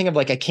the same thing of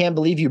like, I can't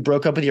believe you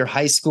broke up with your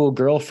high school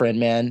girlfriend,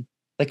 man.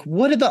 Like,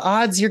 what are the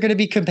odds you're going to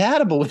be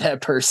compatible with that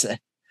person?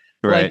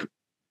 Like,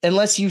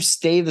 unless you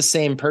stay the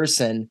same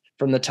person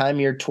from the time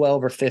you're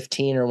 12 or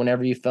 15 or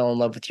whenever you fell in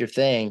love with your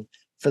thing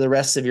for the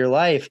rest of your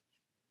life,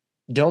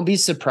 don't be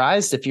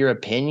surprised if your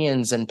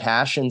opinions and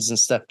passions and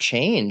stuff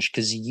change,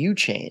 because you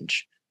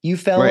change. You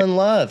fell in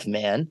love,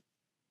 man.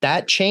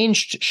 That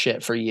changed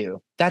shit for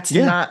you. That's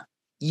not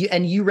you.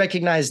 And you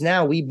recognize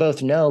now, we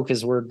both know,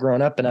 because we're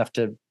grown up enough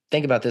to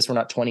think about this. We're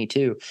not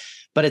 22,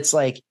 but it's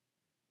like,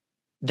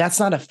 that's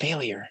not a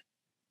failure.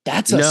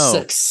 That's a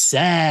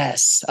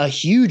success, a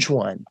huge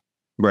one.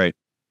 Right.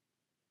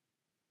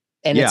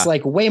 And it's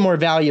like way more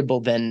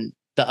valuable than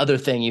the other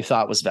thing you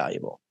thought was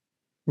valuable.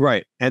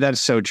 Right. And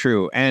that's so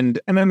true. And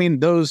I mean,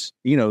 those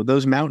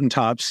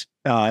mountaintops,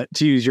 to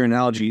use your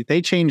analogy,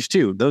 they change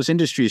too. Those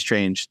industries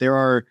change. There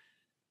are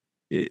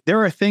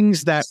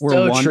things that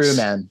were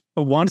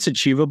once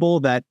achievable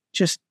that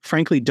just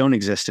frankly don't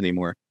exist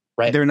anymore.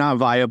 Right. They're not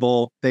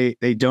viable. They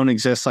don't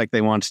exist like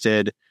they once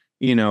did,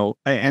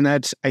 and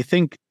that's, I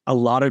think a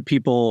lot of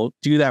people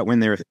do that when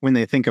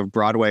they think of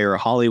Broadway or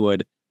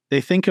Hollywood. They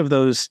think of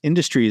those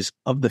industries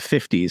of the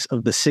 50s,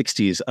 of the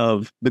 60s,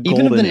 of the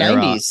golden era. Even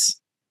of the 90s.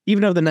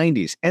 Even of the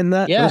 90s. And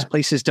those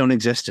places don't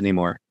exist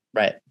anymore.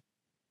 Right.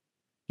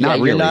 Not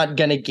really. You're not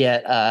going to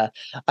get... I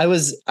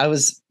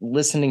was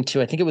listening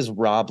to, I think it was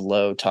Rob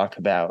Lowe, talk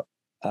about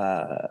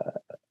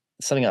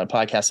something on a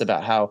podcast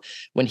about how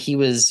when he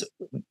was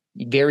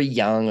very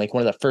young, like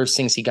one of the first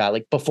things he got,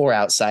 like before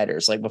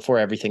Outsiders, like before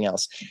everything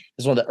else,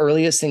 was one of the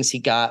earliest things he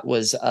got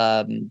was...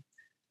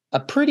 a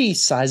pretty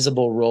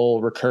sizable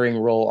recurring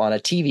role on a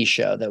TV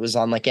show that was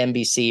on like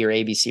NBC or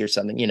ABC or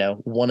something,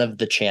 one of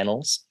the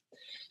channels.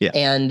 Yeah.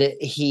 And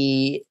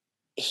he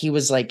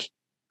was like,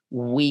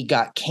 we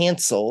got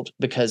canceled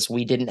because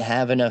we didn't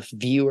have enough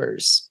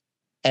viewers,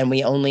 and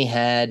we only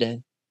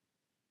had,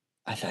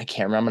 I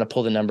can't remember, I'm going to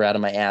pull the number out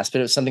of my ass, but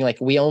it was something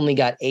like, we only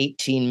got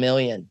 18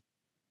 million.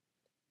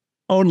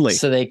 Only.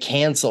 So they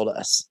canceled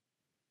us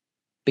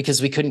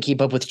because we couldn't keep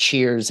up with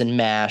Cheers and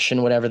MASH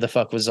and whatever the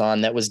fuck was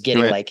on that was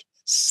getting like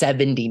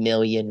 70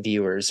 million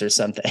viewers or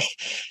something.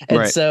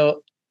 And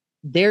so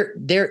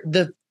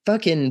the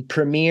fucking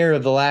premiere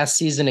of the last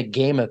season of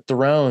Game of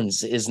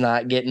Thrones is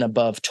not getting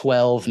above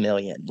 12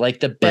 million. Like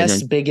the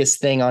best,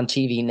 biggest thing on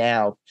TV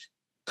now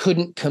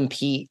couldn't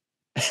compete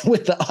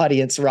with the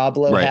audience Rob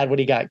Lowe had when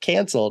he got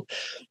canceled.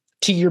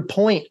 To your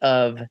point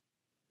of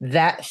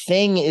that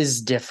thing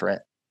is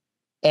different.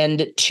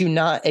 And to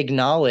not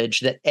acknowledge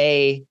that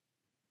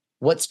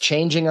what's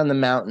changing on the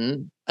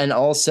mountain, and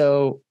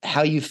also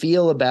how you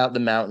feel about the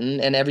mountain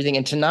and everything,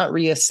 and to not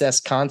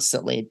reassess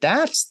constantly,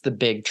 that's the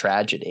big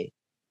tragedy.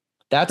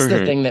 That's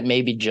the thing that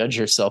maybe judge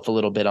yourself a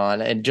little bit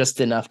on, and just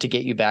enough to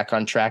get you back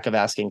on track of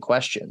asking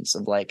questions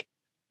of like,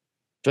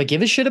 do I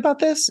give a shit about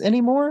this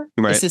anymore?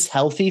 Is this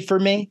healthy for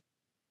me?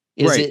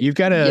 You've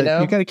got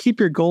to keep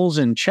your goals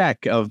in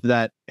check of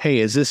that. Hey,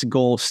 is this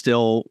goal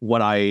still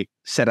what I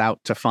set out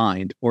to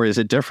find, or is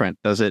it different?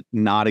 Does it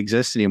not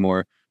exist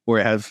anymore?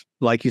 Or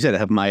like you said,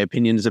 have my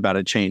opinions about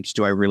it changed?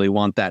 Do I really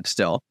want that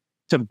still?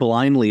 To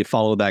blindly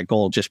follow that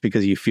goal just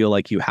because you feel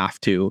like you have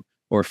to,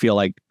 or feel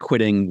like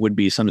quitting would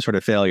be some sort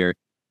of failure,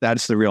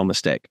 that's the real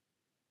mistake.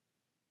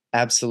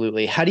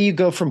 Absolutely. How do you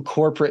go from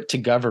corporate to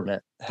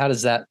government? How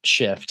does that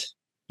shift?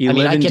 I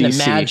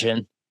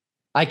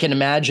can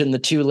imagine the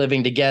two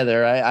living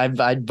together.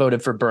 I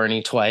voted for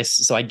Bernie twice,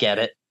 so I get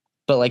it.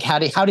 But like, how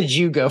did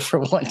you go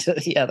from one to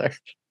the other?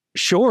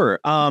 Sure.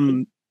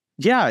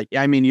 Yeah,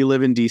 I mean, you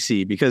live in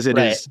DC because it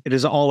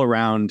is all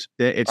around.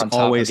 It's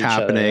always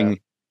happening.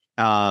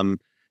 Other,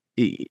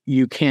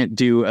 you can't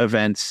do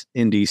events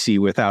in DC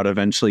without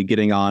eventually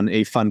getting on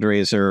a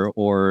fundraiser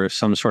or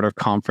some sort of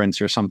conference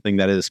or something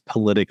that is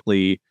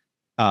politically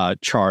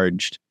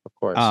charged. Of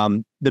course.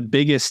 The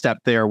biggest step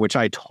there, which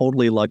I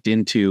totally lucked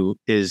into,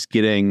 is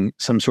getting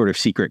some sort of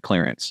secret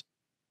clearance.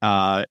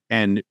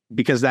 And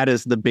because that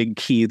is the big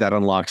key that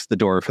unlocks the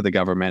door for the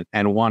government.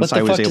 And once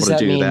I was able to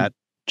do that,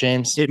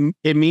 James,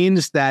 it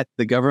means that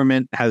the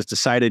government has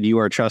decided you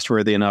are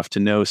trustworthy enough to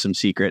know some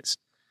secrets.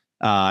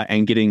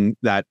 And getting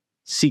that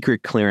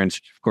secret clearance,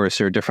 of course,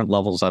 there are different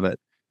levels of it,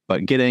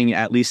 but getting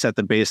at least at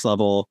the base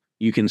level,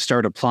 you can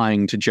start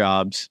applying to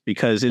jobs,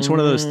 because it's one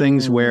of those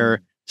things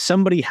where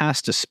somebody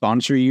has to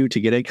sponsor you to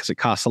get it, because it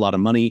costs a lot of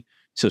money.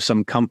 So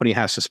some company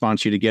has to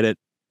sponsor you to get it.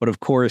 But of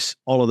course,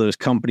 all of those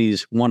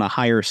companies want to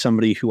hire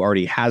somebody who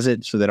already has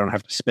it, so they don't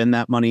have to spend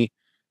that money.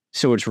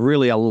 So it's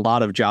really a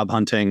lot of job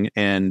hunting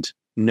and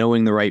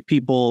knowing the right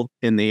people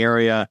in the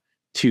area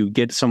to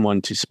get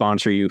someone to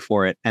sponsor you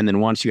for it. And then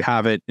once you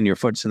have it and your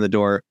foot's in the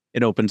door,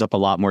 it opens up a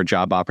lot more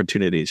job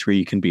opportunities where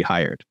you can be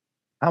hired.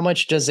 How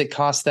much does it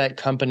cost that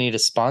company to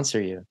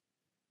sponsor you?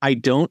 I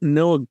don't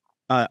know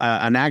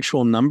an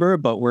actual number,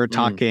 but we're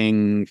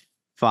talking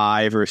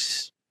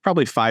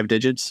probably 5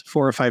 digits,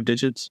 4 or 5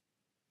 digits.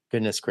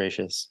 Goodness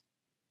gracious.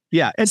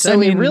 Yeah. It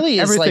really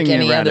is like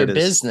any other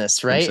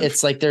business, right?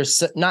 It's like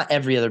there's not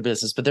every other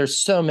business, but there's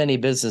so many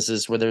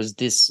businesses where there's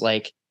this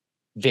like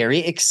very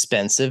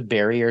expensive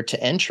barrier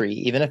to entry,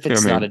 even if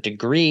it's not a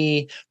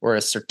degree or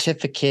a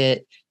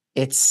certificate.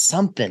 It's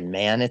something,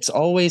 man. It's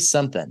always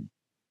something.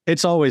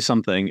 It's always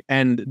something.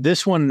 And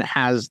this one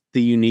has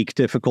the unique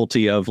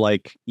difficulty of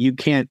like, you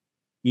can't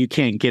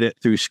get it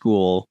through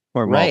school,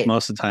 or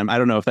most of the time. I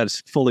don't know if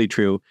that's fully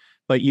true,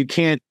 but you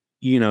can't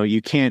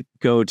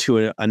go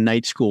to a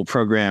night school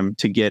program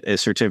to get a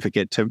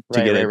certificate to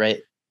get it. Right.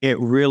 It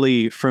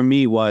really, for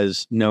me,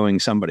 was knowing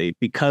somebody,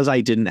 because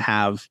I didn't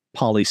have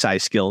poli-sci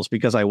skills,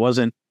 because I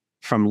wasn't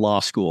from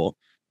law school,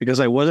 because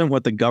I wasn't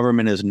what the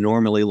government is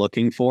normally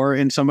looking for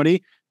in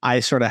somebody. I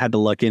sort of had to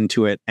look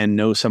into it and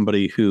know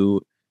somebody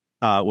who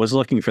was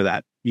looking for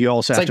that. You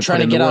also have to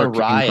put in the work and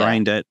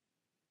grind it.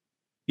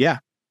 Yeah.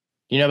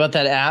 You know about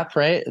that app,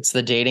 right? It's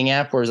the dating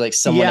app where it's like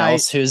someone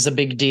else who's a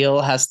big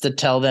deal has to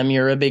tell them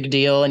you're a big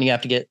deal, and you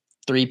have to get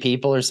 3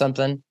 people or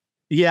something.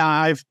 Yeah,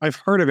 I've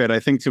heard of it. I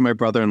think through my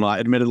brother-in-law.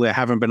 Admittedly, I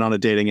haven't been on a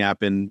dating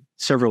app in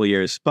several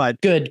years, but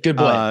good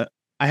boy.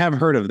 I have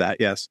heard of that.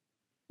 Yes.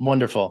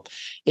 Wonderful.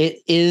 It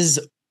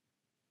is.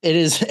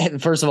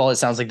 First of all, it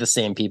sounds like the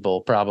same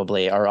people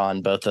probably are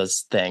on both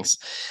those things.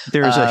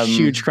 There's a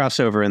huge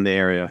crossover in the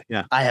area.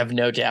 Yeah, I have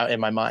no doubt in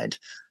my mind.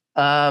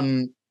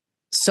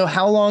 So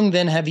how long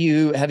then have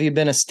you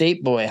been a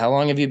state boy? How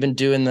long have you been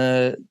doing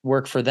the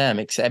work for them?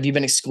 Have you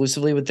been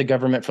exclusively with the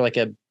government for like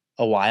a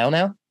while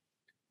now?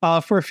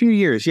 For a few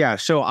years, yeah.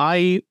 So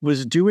I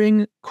was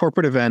doing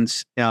corporate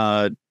events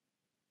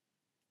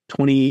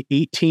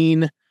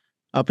 2018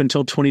 up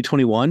until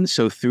 2021.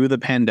 So through the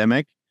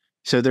pandemic.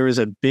 So there was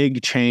a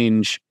big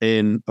change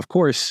in, of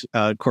course,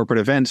 corporate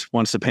events.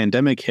 Once the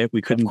pandemic hit,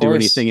 we couldn't do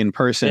anything in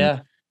person.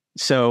 Yeah.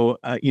 So,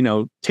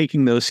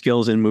 taking those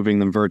skills and moving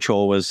them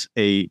virtual was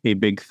a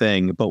big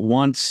thing. But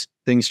once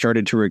things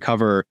started to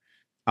recover,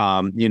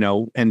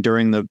 and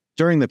during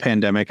the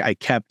pandemic, I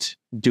kept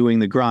doing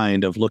the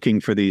grind of looking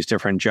for these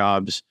different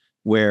jobs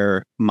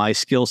where my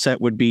skill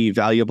set would be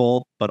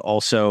valuable, but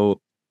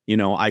also,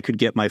 I could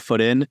get my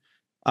foot in.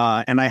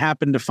 And I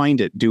happened to find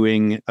it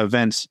doing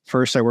events.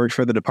 First, I worked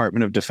for the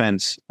Department of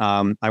Defense.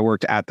 I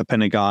worked at the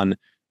Pentagon.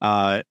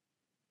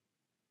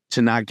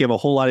 To not give a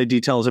whole lot of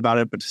details about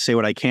it, but to say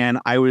what I can,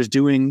 I was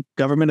doing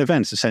government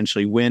events,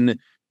 essentially. When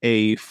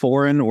a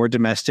foreign or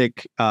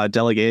domestic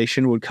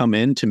delegation would come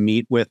in to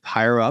meet with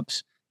higher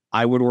ups,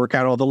 I would work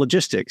out all the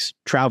logistics,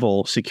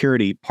 travel,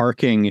 security,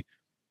 parking,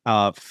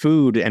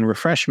 food, and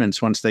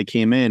refreshments. Once they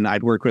came in,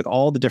 I'd work with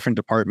all the different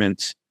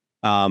departments,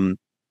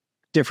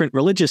 different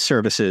religious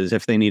services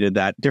if they needed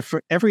that,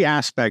 every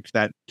aspect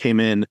that came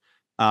in.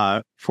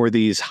 For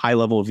these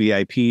high-level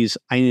VIPs,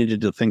 I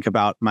needed to think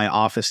about, my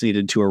office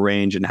needed to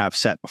arrange and have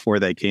set before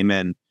they came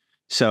in.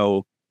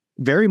 So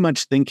very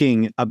much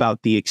thinking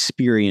about the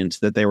experience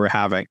that they were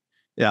having.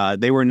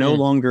 They were no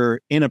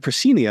longer in a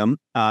proscenium.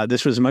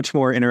 This was much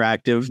more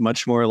interactive,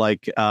 much more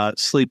like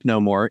Sleep No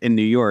More in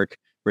New York,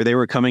 where they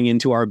were coming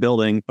into our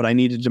building, but I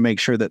needed to make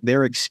sure that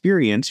their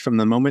experience from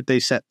the moment they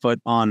set foot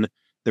on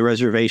the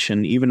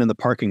reservation, even in the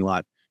parking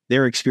lot,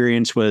 their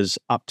experience was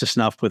up to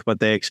snuff with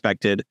what they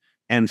expected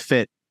and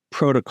fit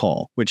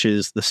protocol, which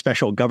is the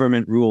special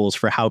government rules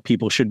for how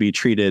people should be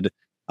treated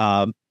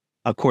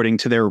according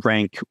to their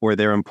rank or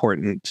their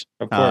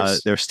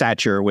their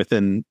stature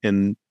within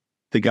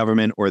the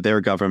government or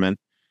their government.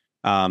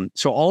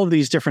 So all of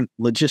these different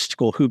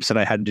logistical hoops that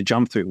I had to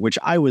jump through, which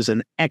I was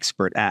an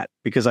expert at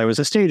because I was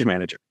a stage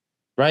manager.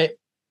 Right.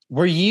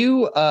 Were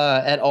you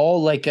at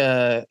all like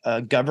a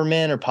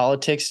government or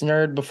politics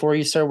nerd before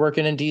you started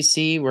working in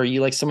DC? Were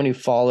you like someone who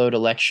followed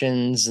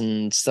elections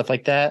and stuff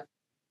like that?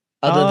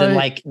 Other than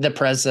like the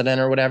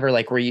president or whatever,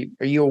 like are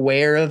you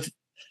aware of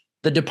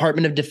the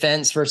Department of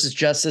Defense versus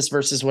Justice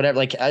versus whatever?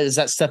 Like, is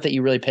that stuff that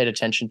you really paid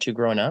attention to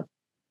growing up?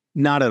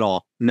 Not at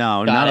all.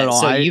 No, not at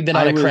all. So you've been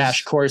on a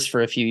crash course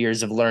for a few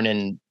years of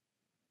learning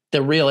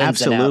the real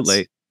ins and outs.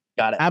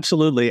 Got it.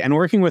 Absolutely. And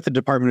working with the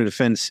Department of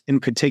Defense in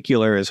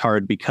particular is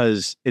hard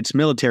because it's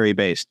military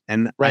based.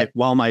 And Right.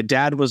 while my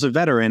dad was a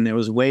veteran, it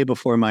was way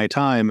before my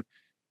time.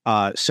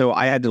 So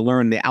I had to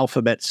learn the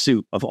alphabet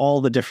soup of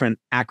all the different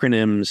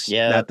acronyms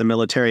that the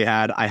military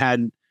had. I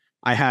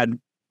had,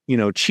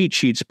 cheat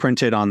sheets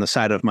printed on the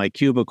side of my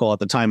cubicle at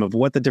the time of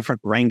what the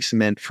different ranks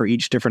meant for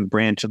each different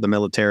branch of the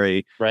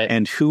military, right,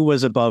 and who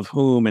was above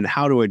whom and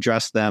how to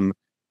address them.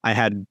 I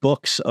had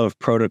books of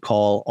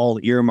protocol all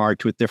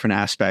earmarked with different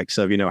aspects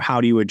of, how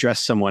do you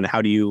address someone?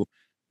 How do you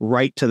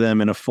write to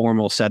them in a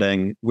formal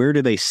setting? Where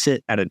do they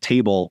sit at a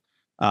table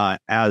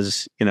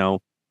as, in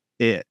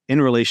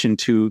relation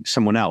to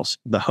someone else,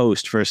 the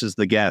host versus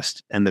the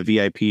guest and the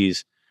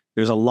VIPs?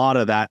 There's a lot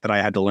of that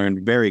I had to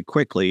learn very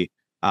quickly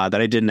that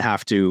I didn't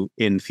have to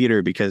in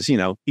theater because,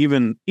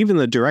 even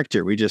the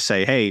director, we just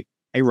say, hey,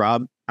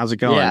 Rob, how's it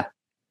going? Yeah.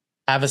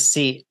 Have a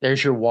seat.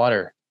 There's your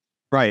water.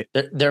 Right.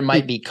 There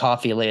might be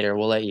coffee later.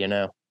 We'll let you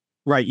know.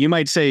 Right. You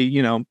might say,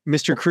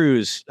 Mr.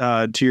 Cruz,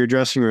 to your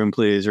dressing room,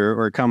 please,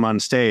 or come on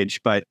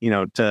stage. But,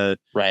 to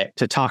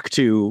talk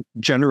to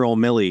General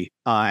Milley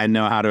and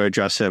know how to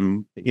address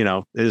him,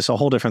 is a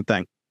whole different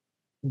thing.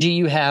 Do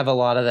you have a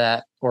lot of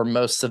that or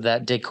most of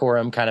that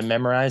decorum kind of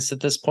memorized at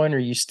this point? Or are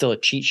you still a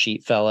cheat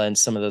sheet fella in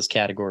some of those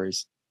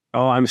categories?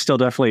 Oh, I'm still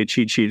definitely a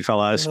cheat sheet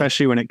fella,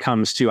 especially when it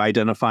comes to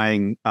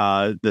identifying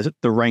the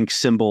rank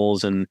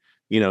symbols and,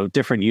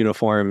 different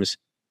uniforms.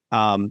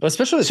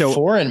 Especially with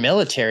foreign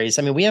militaries.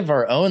 I mean, we have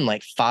our own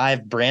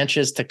 5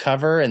 branches to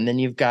cover. And then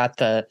you've got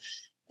the,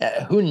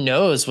 who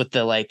knows what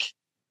the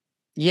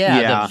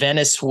the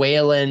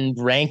Venezuelan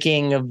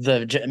ranking of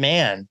the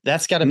man.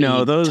 That's got to be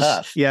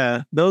tough.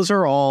 Yeah, those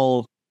are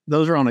on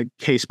a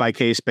case by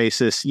case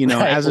basis.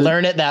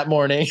 Learn it that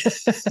morning.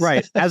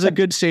 Right. As a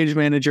good stage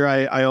manager,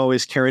 I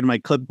always carried my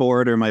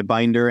clipboard or my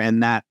binder,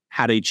 and that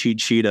had a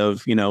cheat sheet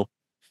of,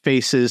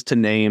 faces to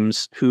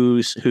names,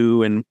 who's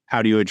who, and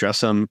how do you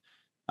address them.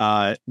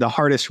 The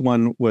hardest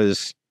one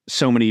was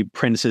so many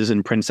princes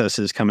and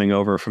princesses coming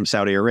over from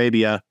Saudi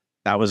Arabia.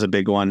 That was a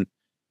big one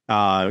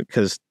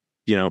because,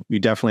 you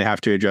definitely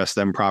have to address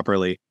them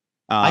properly.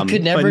 I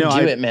could never do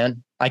it,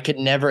 man. I could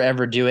never,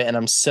 ever do it. And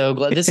I'm so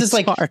glad. This is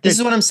this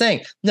is what I'm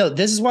saying. No,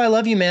 this is why I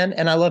love you, man.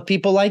 And I love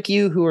people like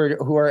you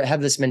who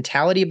have this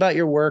mentality about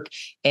your work.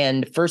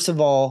 And first of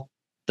all,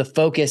 the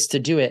focus to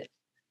do it.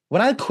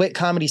 When I quit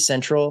Comedy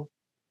Central,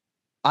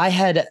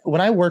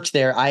 when I worked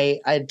there, I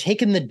had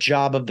taken the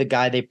job of the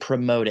guy they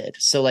promoted.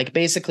 So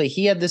basically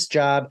he had this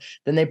job,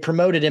 then they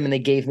promoted him and they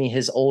gave me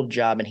his old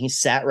job. And he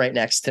sat right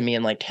next to me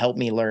and helped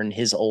me learn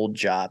his old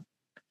job.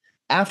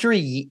 After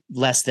way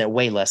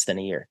less than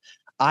a year,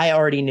 I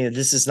already knew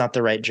this is not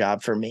the right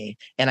job for me.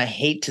 And I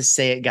hate to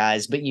say it,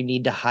 guys, but you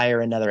need to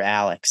hire another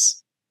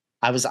Alex.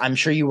 I'm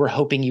sure you were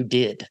hoping you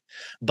did,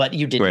 but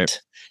you didn't.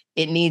 Right.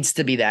 It needs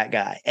to be that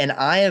guy. And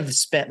I have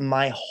spent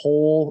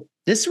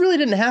this really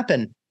didn't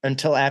happen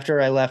until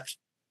after I left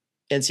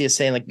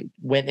NCSA and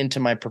went into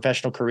my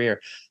professional career.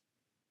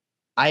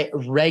 I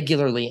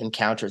regularly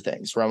encounter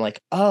things where I'm like,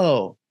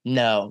 oh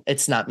no,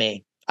 it's not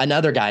me.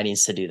 Another guy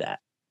needs to do that.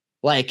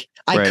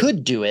 I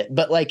could do it,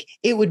 but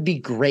it would be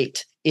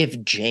great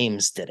if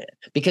James did it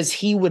because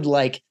he would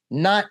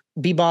not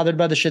be bothered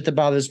by the shit that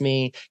bothers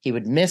me. He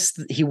wouldn't miss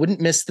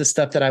the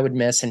stuff that I would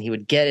miss, and he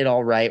would get it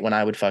all right when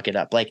I would fuck it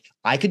up.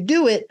 I could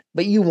do it,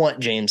 but you want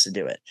James to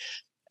do it.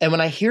 And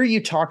when I hear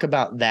you talk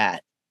about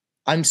that,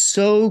 I'm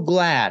so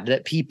glad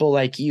that people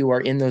like you are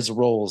in those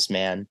roles,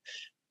 man.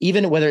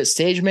 Even whether it's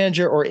stage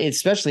manager or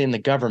especially in the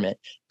government,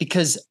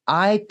 because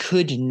I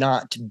could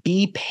not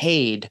be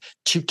paid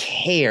to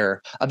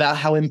care about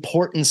how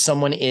important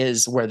someone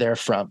is where they're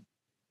from.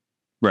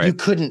 Right. You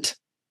couldn't.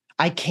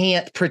 I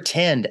can't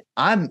pretend.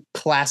 I'm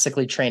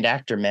classically trained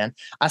actor, man.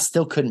 I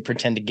still couldn't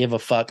pretend to give a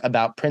fuck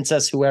about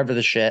Princess whoever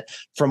the shit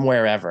from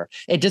wherever.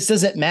 It just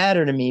doesn't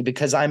matter to me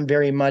because I'm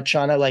very much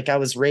on it. I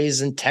was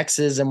raised in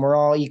Texas and we're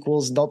all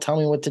equals. And don't tell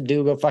me what to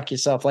do. Go fuck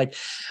yourself. I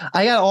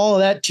got all of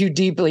that too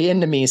deeply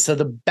into me. So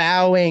the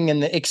bowing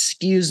and the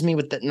excuse me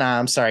with the,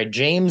 I'm sorry.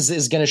 James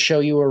is going to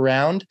show you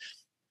around.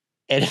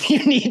 And if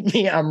you need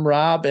me, I'm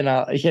Rob. And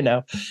I'll,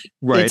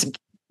 right.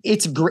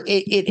 It's great.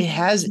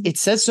 It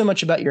says so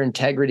much about your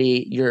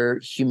integrity, your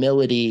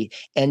humility,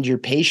 and your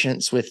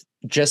patience with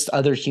just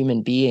other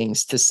human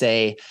beings to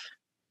say,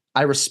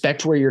 I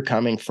respect where you're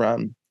coming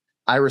from.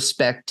 I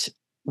respect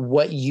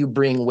what you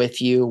bring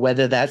with you,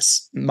 whether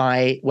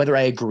I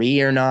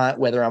agree or not,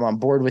 whether I'm on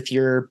board with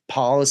your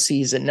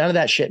policies, and none of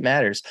that shit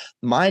matters.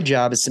 My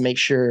job is to make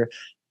sure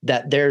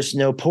that there's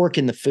no pork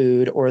in the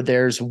food, or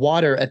there's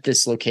water at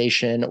this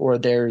location, or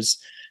there's,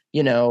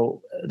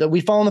 that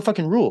we follow the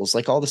fucking rules,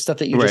 all the stuff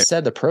that you just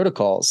said, the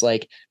protocols,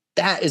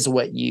 that is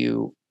what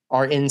you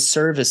are in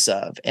service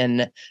of.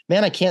 And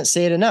man, I can't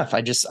say it enough.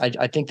 I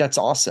think that's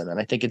awesome. And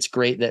I think it's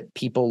great that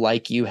people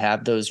like you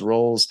have those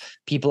roles.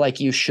 People like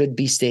you should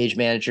be stage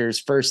managers,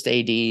 first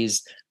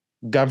ADs,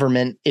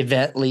 government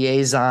event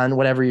liaison,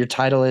 whatever your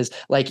title is.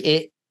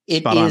 It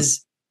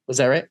is, was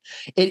that right?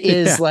 It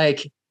is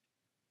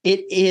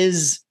it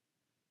is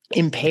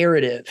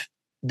imperative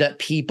that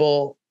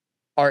people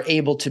are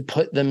able to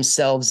put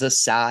themselves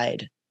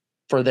aside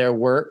for their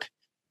work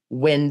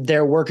when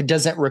their work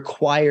doesn't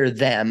require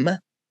them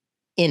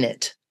in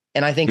it.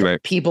 And I think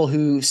people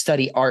who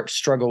study art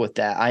struggle with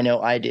that. I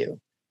know I do.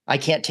 I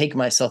can't take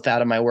myself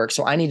out of my work.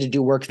 So I need to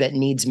do work that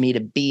needs me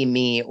to be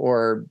me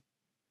or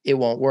it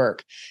won't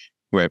work.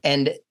 Right.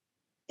 And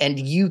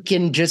you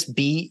can just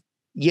be,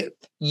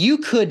 you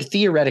could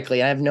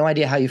theoretically, I have no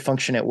idea how you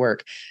function at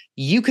work.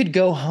 You could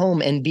go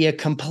home and be a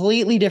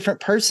completely different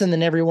person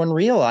than everyone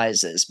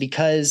realizes,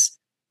 because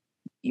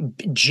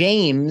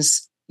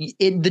James,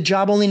 the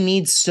job only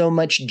needs so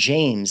much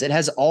James. It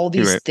has all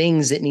these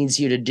things it needs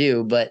you to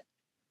do, but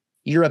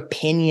your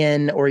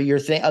opinion or your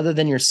thing other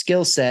than your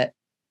skill set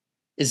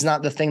is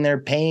not the thing they're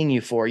paying you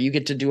for. You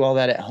get to do all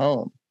that at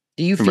home.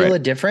 Do you feel a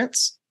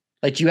difference?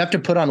 Like, do you have to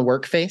put on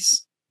work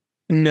face?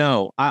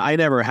 No, I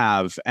never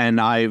have. And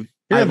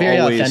You're a very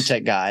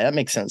authentic guy. That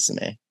makes sense to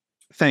me.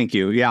 Thank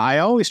you. Yeah, I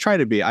always try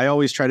to be.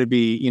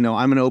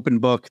 I'm an open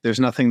book. There's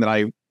nothing that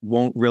I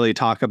won't really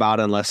talk about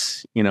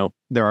unless,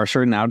 there are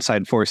certain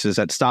outside forces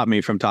that stop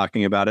me from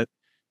talking about it.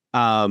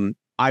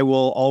 I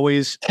will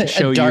always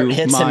show a dart you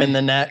hits him in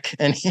the neck.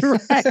 And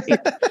right.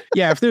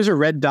 Yeah, if there's a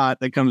red dot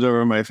that comes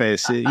over my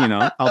face,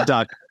 I'll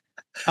duck.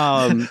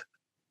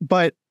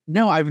 But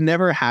no, I've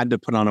never had to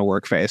put on a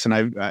work face, and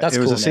it was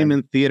cool, the same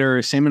in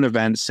theater, same in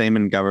events, same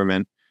in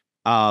government.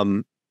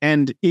 I'm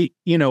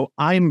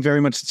very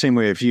much the same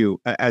way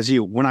as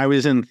you. When I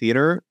was in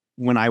theater,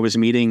 when I was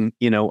meeting,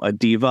 a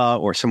diva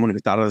or someone who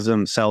thought of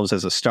themselves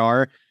as a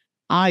star,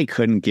 I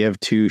couldn't give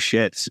two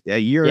shits.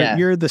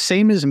 You're the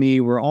same as me.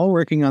 We're all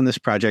working on this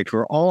project.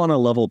 We're all on a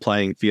level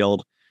playing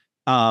field.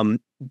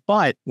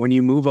 But when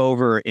you move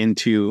over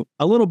into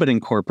a little bit in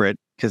corporate,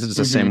 because it's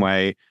the same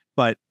way,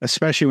 but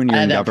especially when you're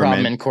in government,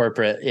 problem in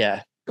corporate.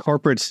 Yeah.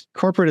 Corporate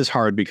is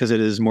hard because it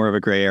is more of a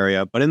gray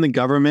area, but in the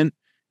government,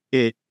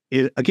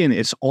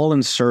 it's all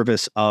in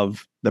service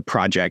of the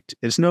project.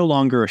 It's no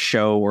longer a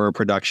show or a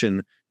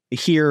production.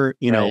 Here,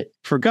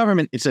 for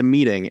government, it's a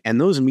meeting,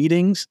 and those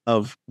meetings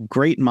of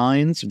great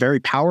minds, very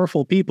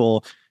powerful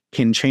people,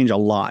 can change a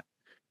lot.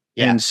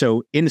 Yeah. And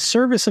so in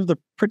service of the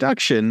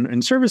production,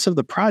 in service of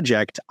the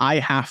project, I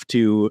have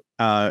to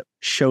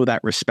show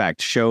that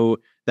respect, show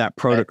that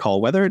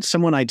protocol, whether it's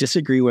someone I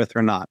disagree with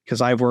or not,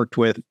 because I've worked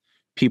with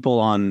people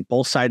on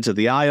both sides of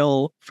the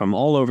aisle from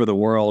all over the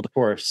world. Of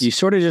course. You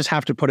sort of just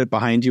have to put it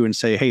behind you and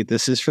say, hey,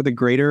 this is for the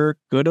greater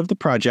good of the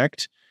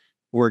project.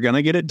 We're going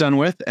to get it done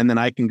with, and then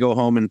I can go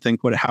home and think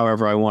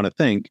however I want to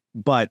think,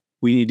 but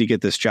we need to get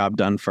this job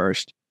done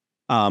first.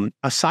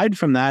 Aside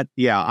from that,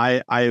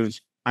 yeah,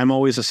 I'm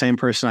always the same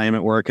person I am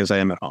at work as I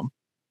am at home.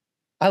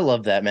 I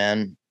love that,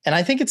 man. And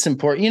I think it's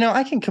important.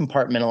 I can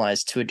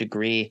compartmentalize to a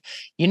degree.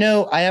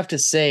 I have to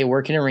say,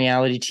 working in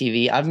reality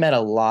TV, I've met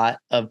a lot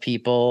of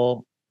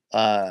people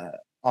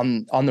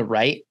on the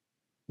right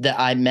that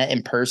I met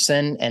in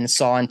person and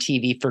saw on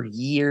TV for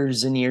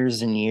years and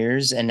years and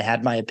years, and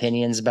had my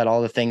opinions about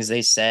all the things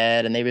they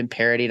said, and they've been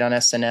parodied on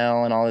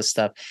SNL and all this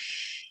stuff.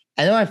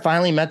 And then I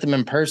finally met them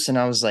in person.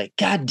 I was like,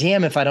 God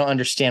damn, if I don't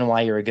understand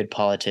why you're a good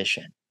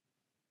politician.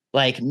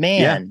 Like,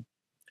 man,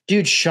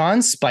 dude,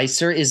 Sean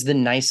Spicer is the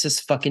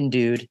nicest fucking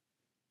dude.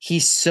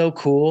 He's so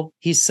cool.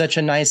 He's such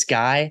a nice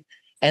guy.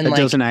 And that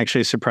doesn't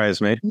actually surprise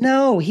me.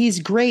 No, he's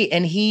great.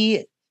 And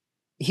he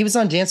was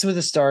on Dancing with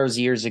the Stars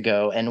years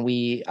ago, and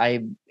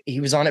he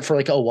was on it for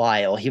like a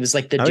while. He was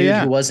like the dude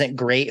who wasn't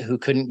great, who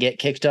couldn't get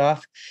kicked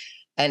off.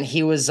 And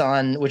he was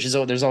on,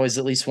 there's always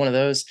at least one of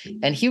those.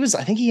 And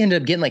I think he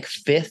ended up getting like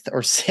 5th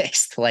or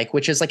 6th,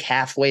 which is like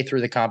halfway through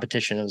the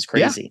competition. It was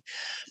crazy.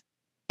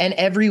 Yeah. And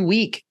every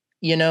week,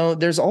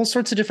 there's all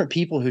sorts of different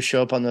people who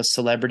show up on those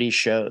celebrity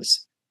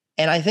shows.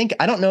 And I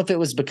don't know if it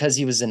was because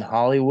he was in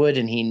Hollywood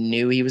and he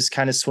knew he was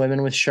kind of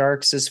swimming with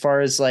sharks as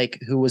far as like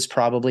who was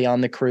probably on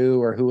the crew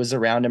or who was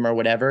around him or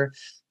whatever.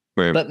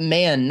 Right. But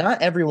man,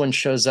 not everyone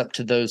shows up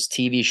to those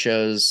TV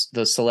shows,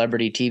 those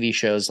celebrity TV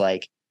shows,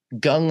 like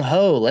gung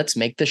ho, let's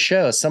make the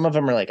show. Some of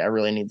them are like, I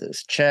really need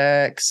this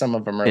check. Some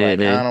of them are like,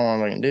 I don't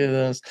want to do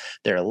this.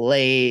 They're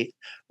late,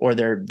 or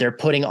they're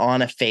putting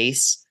on a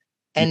face.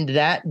 And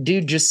that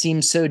dude just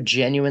seems so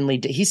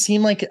genuinely. He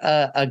seemed like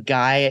a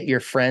guy at your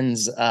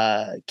friend's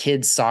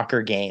kid's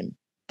soccer game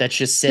that's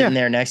just sitting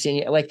there next to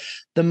you. Like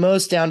the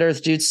most down to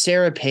earth dude.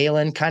 Sarah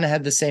Palin, kind of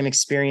had the same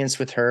experience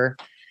with her.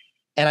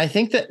 And I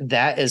think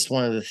that is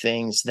one of the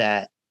things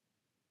that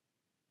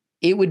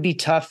it would be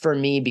tough for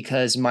me,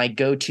 because my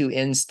go-to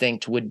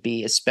instinct would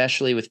be,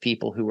 especially with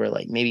people who were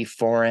like maybe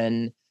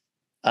foreign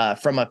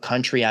from a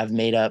country I've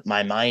made up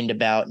my mind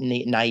about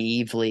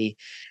naively.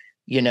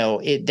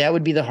 That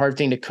would be the hard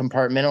thing to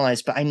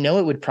compartmentalize, but I know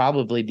it would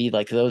probably be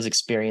like those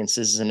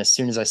experiences. And as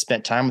soon as I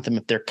spent time with them,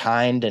 if they're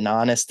kind and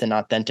honest and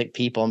authentic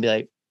people, and be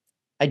like,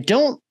 I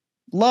don't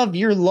love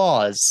your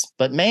laws,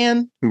 but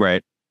man,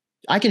 right,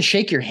 I can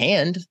shake your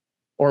hand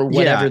or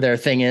whatever their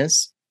thing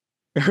is.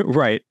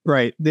 Right.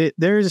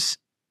 There's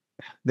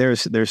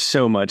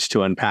so much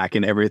to unpack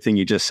in everything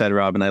you just said,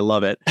 Rob, and I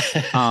love it.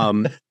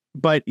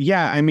 But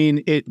yeah, I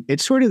mean,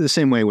 it's sort of the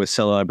same way with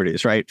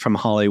celebrities, right? From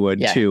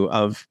Hollywood too,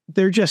 of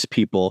they're just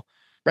people.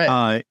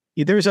 Right.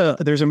 There's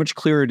a much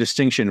clearer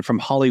distinction from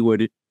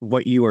Hollywood.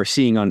 What you are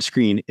seeing on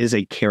screen is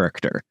a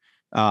character,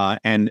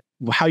 and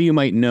how you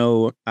might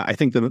know. I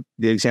think the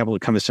example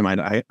that comes to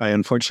mind. I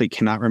unfortunately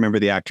cannot remember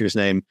the actor's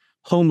name.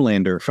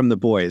 Homelander from The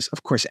Boys.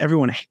 Of course,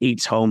 everyone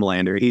hates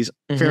Homelander. He's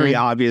very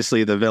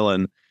obviously the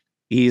villain.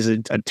 He's a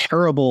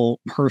terrible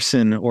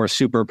person or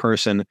super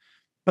person,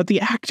 but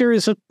the actor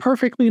is a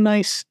perfectly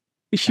nice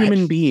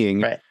human being.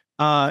 Right.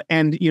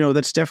 And,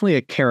 that's definitely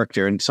a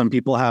character. And some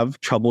people have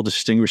trouble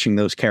distinguishing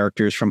those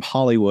characters from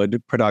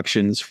Hollywood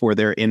productions for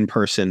their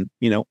in-person,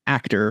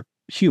 actor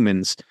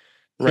humans.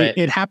 Right.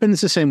 It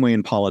happens the same way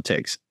in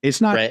politics.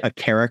 It's not Right. a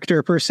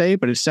character per se,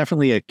 but it's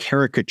definitely a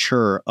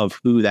caricature of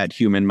who that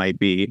human might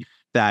be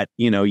that,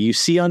 you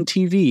see on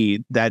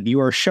TV, that you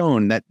are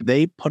shown that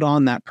they put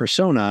on that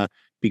persona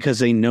because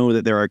they know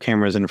that there are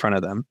cameras in front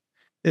of them.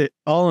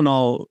 All in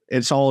all,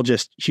 it's all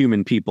just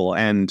human people.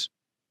 And,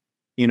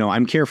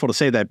 I'm careful to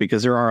say that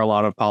because there are a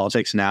lot of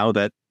politics now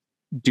that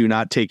do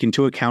not take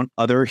into account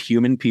other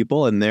human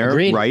people and their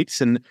Agreed.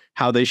 rights and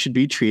how they should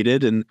be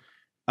treated. And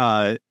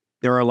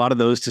there are a lot of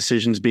those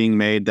decisions being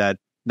made that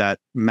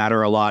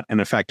matter a lot and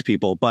affect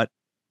people. But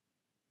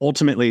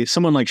ultimately,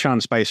 someone like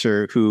Sean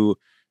Spicer, who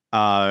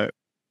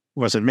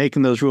wasn't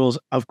making those rules,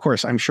 of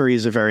course, I'm sure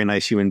he's a very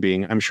nice human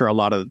being. I'm sure a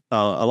lot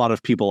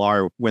of people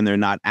are when they're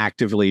not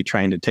actively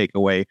trying to take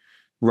away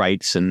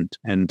rights and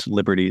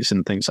liberties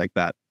and things like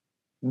that.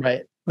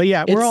 Right. But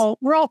yeah, we're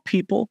all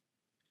people.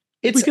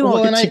 We can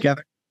all get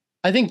together.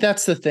 I think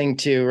that's the thing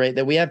too, right?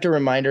 That we have to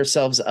remind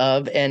ourselves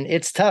of, and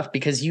it's tough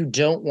because I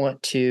don't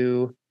want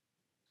to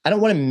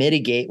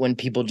mitigate when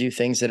people do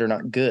things that are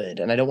not good.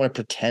 And I don't want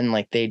to pretend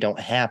like they don't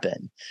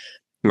happen.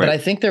 Right. But I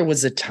think there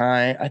was a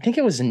time, I think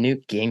it was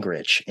Newt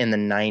Gingrich in the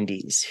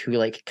 90s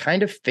who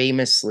kind of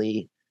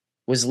famously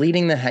was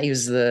he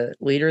was the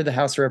leader of the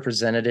House of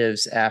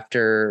Representatives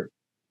after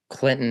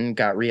Clinton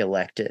got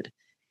reelected.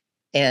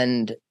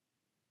 And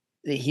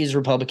he's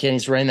Republican,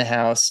 he's running the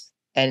House.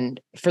 And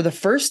for the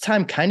first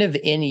time kind of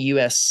in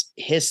US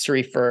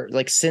history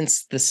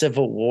since the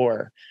Civil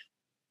War,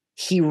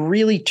 he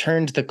really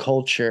turned the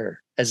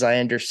culture, as I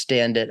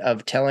understand it,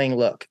 of telling,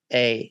 look,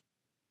 hey,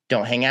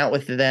 don't hang out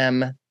with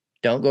them.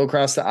 Don't go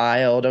across the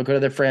aisle. Don't go to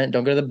their friend.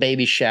 Don't go to the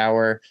baby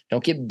shower.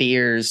 Don't get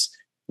beers.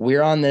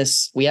 We're on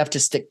this. We have to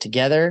stick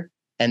together.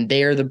 And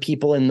they're the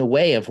people in the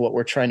way of what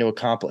we're trying to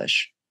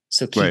accomplish.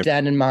 So keep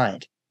that in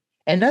mind.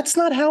 And that's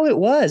not how it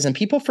was. And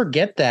people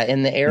forget that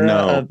in the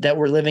era that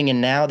we're living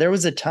in now. There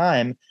was a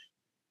time,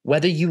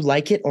 whether you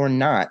like it or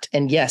not.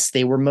 And yes,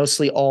 they were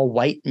mostly all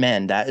white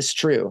men. That is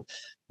true.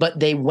 But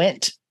they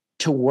went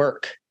to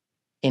work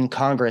in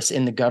Congress,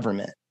 in the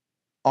government,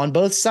 on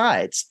both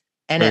sides.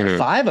 And at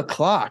 5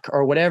 o'clock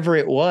or whatever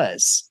it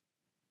was,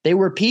 they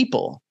were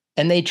people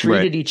and they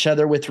treated each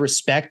other with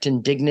respect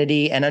and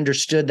dignity and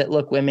understood that,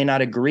 look, we may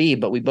not agree,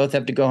 but we both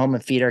have to go home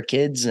and feed our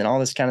kids and all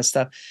this kind of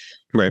stuff.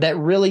 Right. That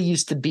really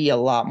used to be a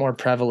lot more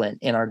prevalent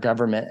in our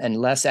government and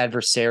less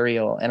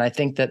adversarial. And I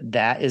think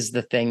that is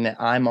the thing that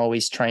I'm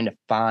always trying to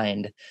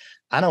find.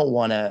 I don't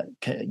want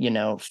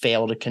to,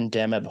 fail to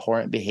condemn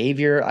abhorrent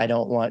behavior. I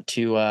don't want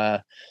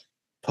to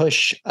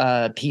push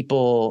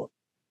people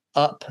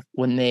up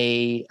when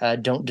they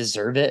don't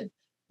deserve it.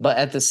 But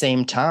at the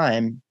same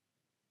time,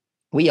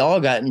 we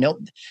all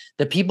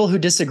the people who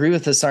disagree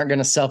with us aren't going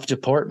to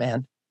self-deport,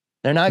 man.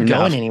 They're not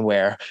going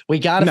anywhere. We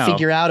got to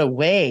figure out a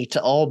way to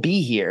all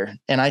be here.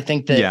 And I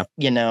think that,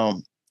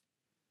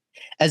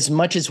 as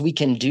much as we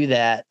can do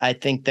that, I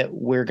think that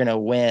we're going to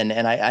win.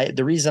 And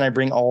the reason I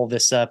bring all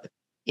this up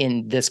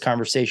in this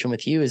conversation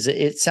with you is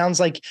it sounds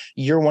like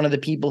you're one of the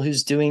people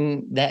who's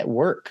doing that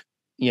work.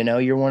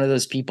 You're one of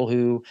those people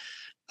who,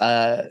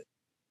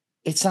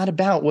 it's not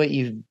about what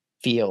you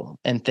feel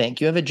and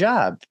think. You have a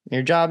job.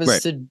 Your job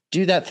is to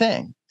do that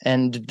thing.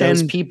 And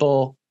those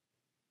people,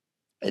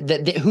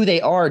 who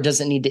they are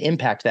doesn't need to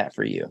impact that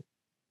for you.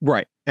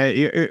 Right.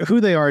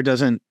 Who they are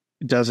doesn't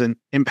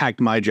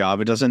impact my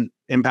job. It doesn't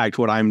impact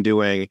what I'm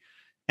doing.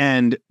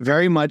 And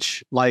very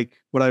much like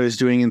what I was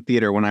doing in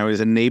theater when I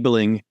was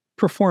enabling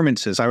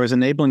performances, I was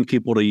enabling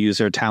people to use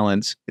their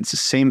talents. It's the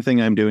same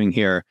thing I'm doing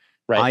here.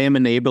 Right. I am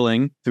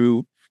enabling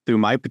through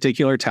my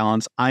particular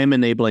talents. I am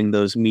enabling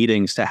those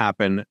meetings to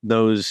happen,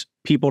 those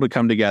people to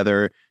come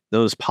together,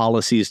 those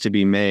policies to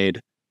be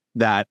made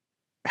that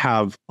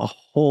have a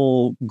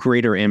whole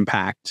greater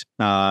impact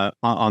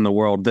on the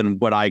world than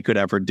what I could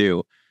ever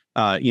do.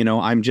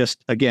 I'm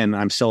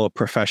still a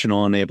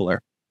professional enabler.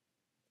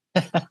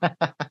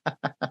 I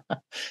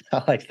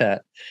like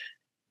that.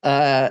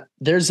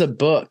 There's a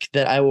book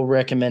that I will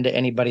recommend to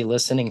anybody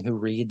listening who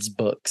reads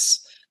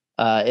books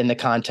in the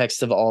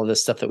context of all of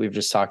this stuff that we've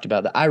just talked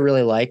about that I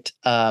really liked.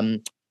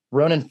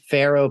 Ronan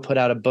Farrow put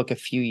out a book a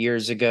few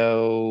years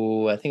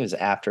ago. I think it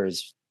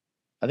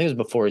was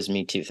before his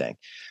Me Too thing.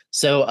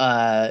 So,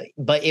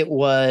 but it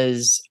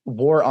was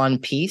War on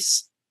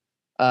Peace.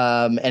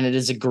 And it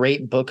is a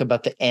great book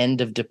about the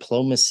end of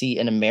diplomacy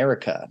in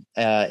America.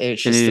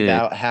 It's just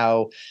about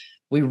how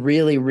we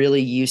really,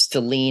 really used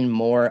to lean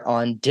more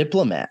on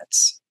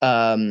diplomats.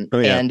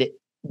 And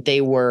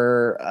they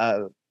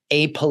were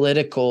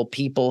apolitical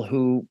people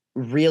who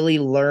really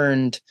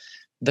learned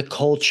the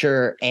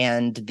culture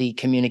and the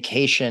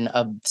communication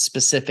of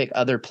specific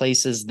other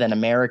places than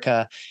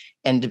America,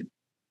 and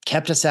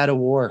kept us out of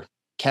war,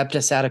 kept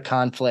us out of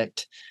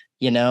conflict.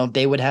 You know,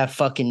 they would have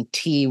fucking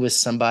tea with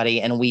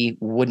somebody and we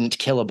wouldn't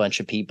kill a bunch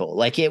of people.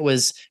 Like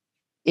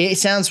it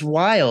sounds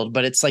wild,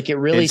 but it's like it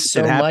really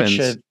so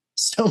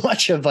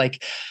much of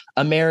like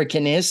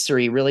American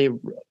history really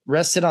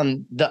rested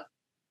on the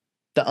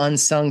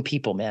unsung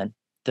people, man,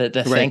 the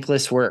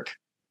thankless work.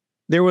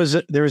 There was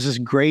this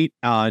great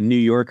New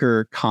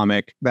Yorker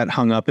comic that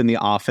hung up in the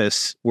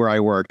office where I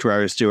worked, where I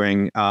was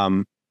doing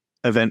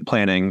event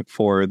planning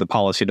for the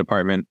policy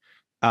department.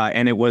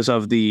 And it was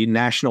of the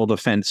National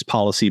Defense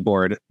Policy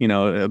Board, you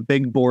know, a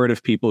big board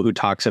of people who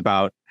talks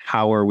about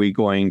how are we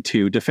going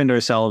to defend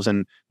ourselves,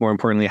 and more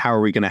importantly, how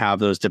are we going to have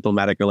those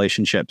diplomatic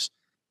relationships.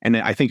 And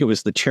I think it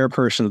was the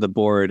chairperson of the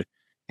board.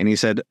 And he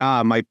said,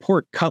 my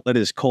pork cutlet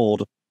is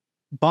cold.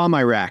 Bomb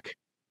Iraq.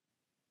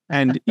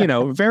 And, you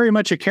know, very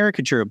much a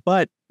caricature,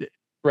 but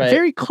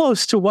very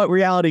close to what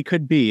reality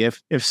could be.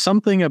 If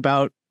something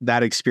about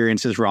that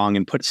experience is wrong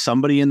and puts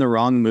somebody in the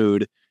wrong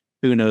mood,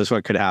 who knows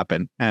what could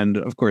happen. And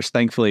of course,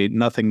 thankfully,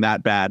 nothing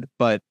that bad.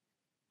 But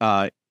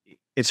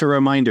it's a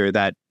reminder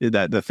that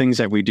the things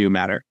that we do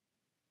matter.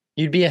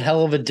 You'd be a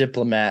hell of a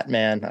diplomat,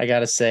 man. I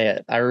gotta say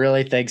it. I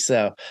really think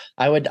so.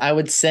 I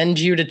would send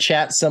you to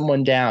chat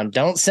someone down.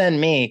 Don't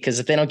send me, because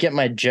if they don't get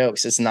my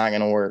jokes, it's not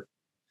gonna work.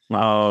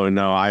 Oh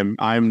no,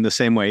 I'm the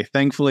same way.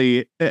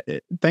 Thankfully,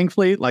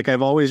 like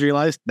I've always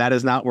realized, that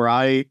is not where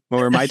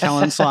my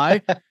talents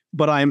lie.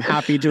 But I'm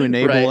happy to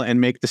enable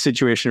and make the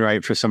situation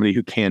right for somebody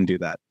who can do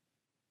that.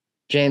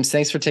 James,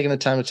 thanks for taking the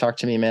time to talk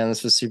to me, man.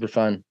 This was super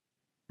fun.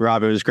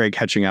 Rob, it was great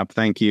catching up.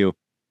 Thank you.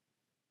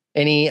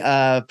 Any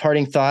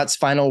parting thoughts,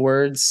 final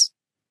words?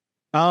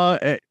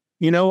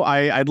 You know,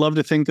 I'd love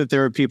to think that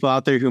there are people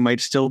out there who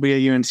might still be at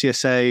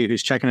UNCSA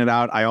who's checking it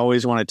out. I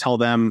always want to tell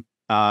them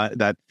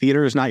that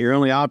theater is not your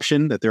only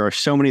option, that there are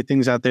so many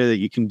things out there that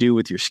you can do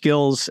with your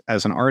skills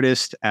as an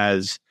artist,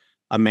 as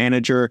a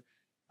manager.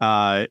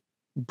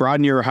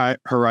 Broaden your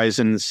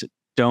horizons.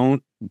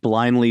 Don't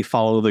blindly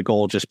follow the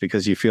goal just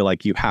because you feel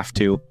like you have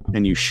to,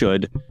 and you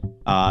should,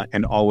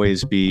 and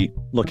always be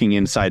looking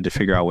inside to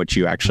figure out what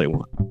you actually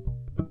want.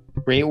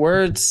 Great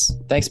words.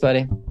 Thanks,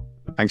 buddy.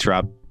 Thanks,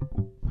 Rob.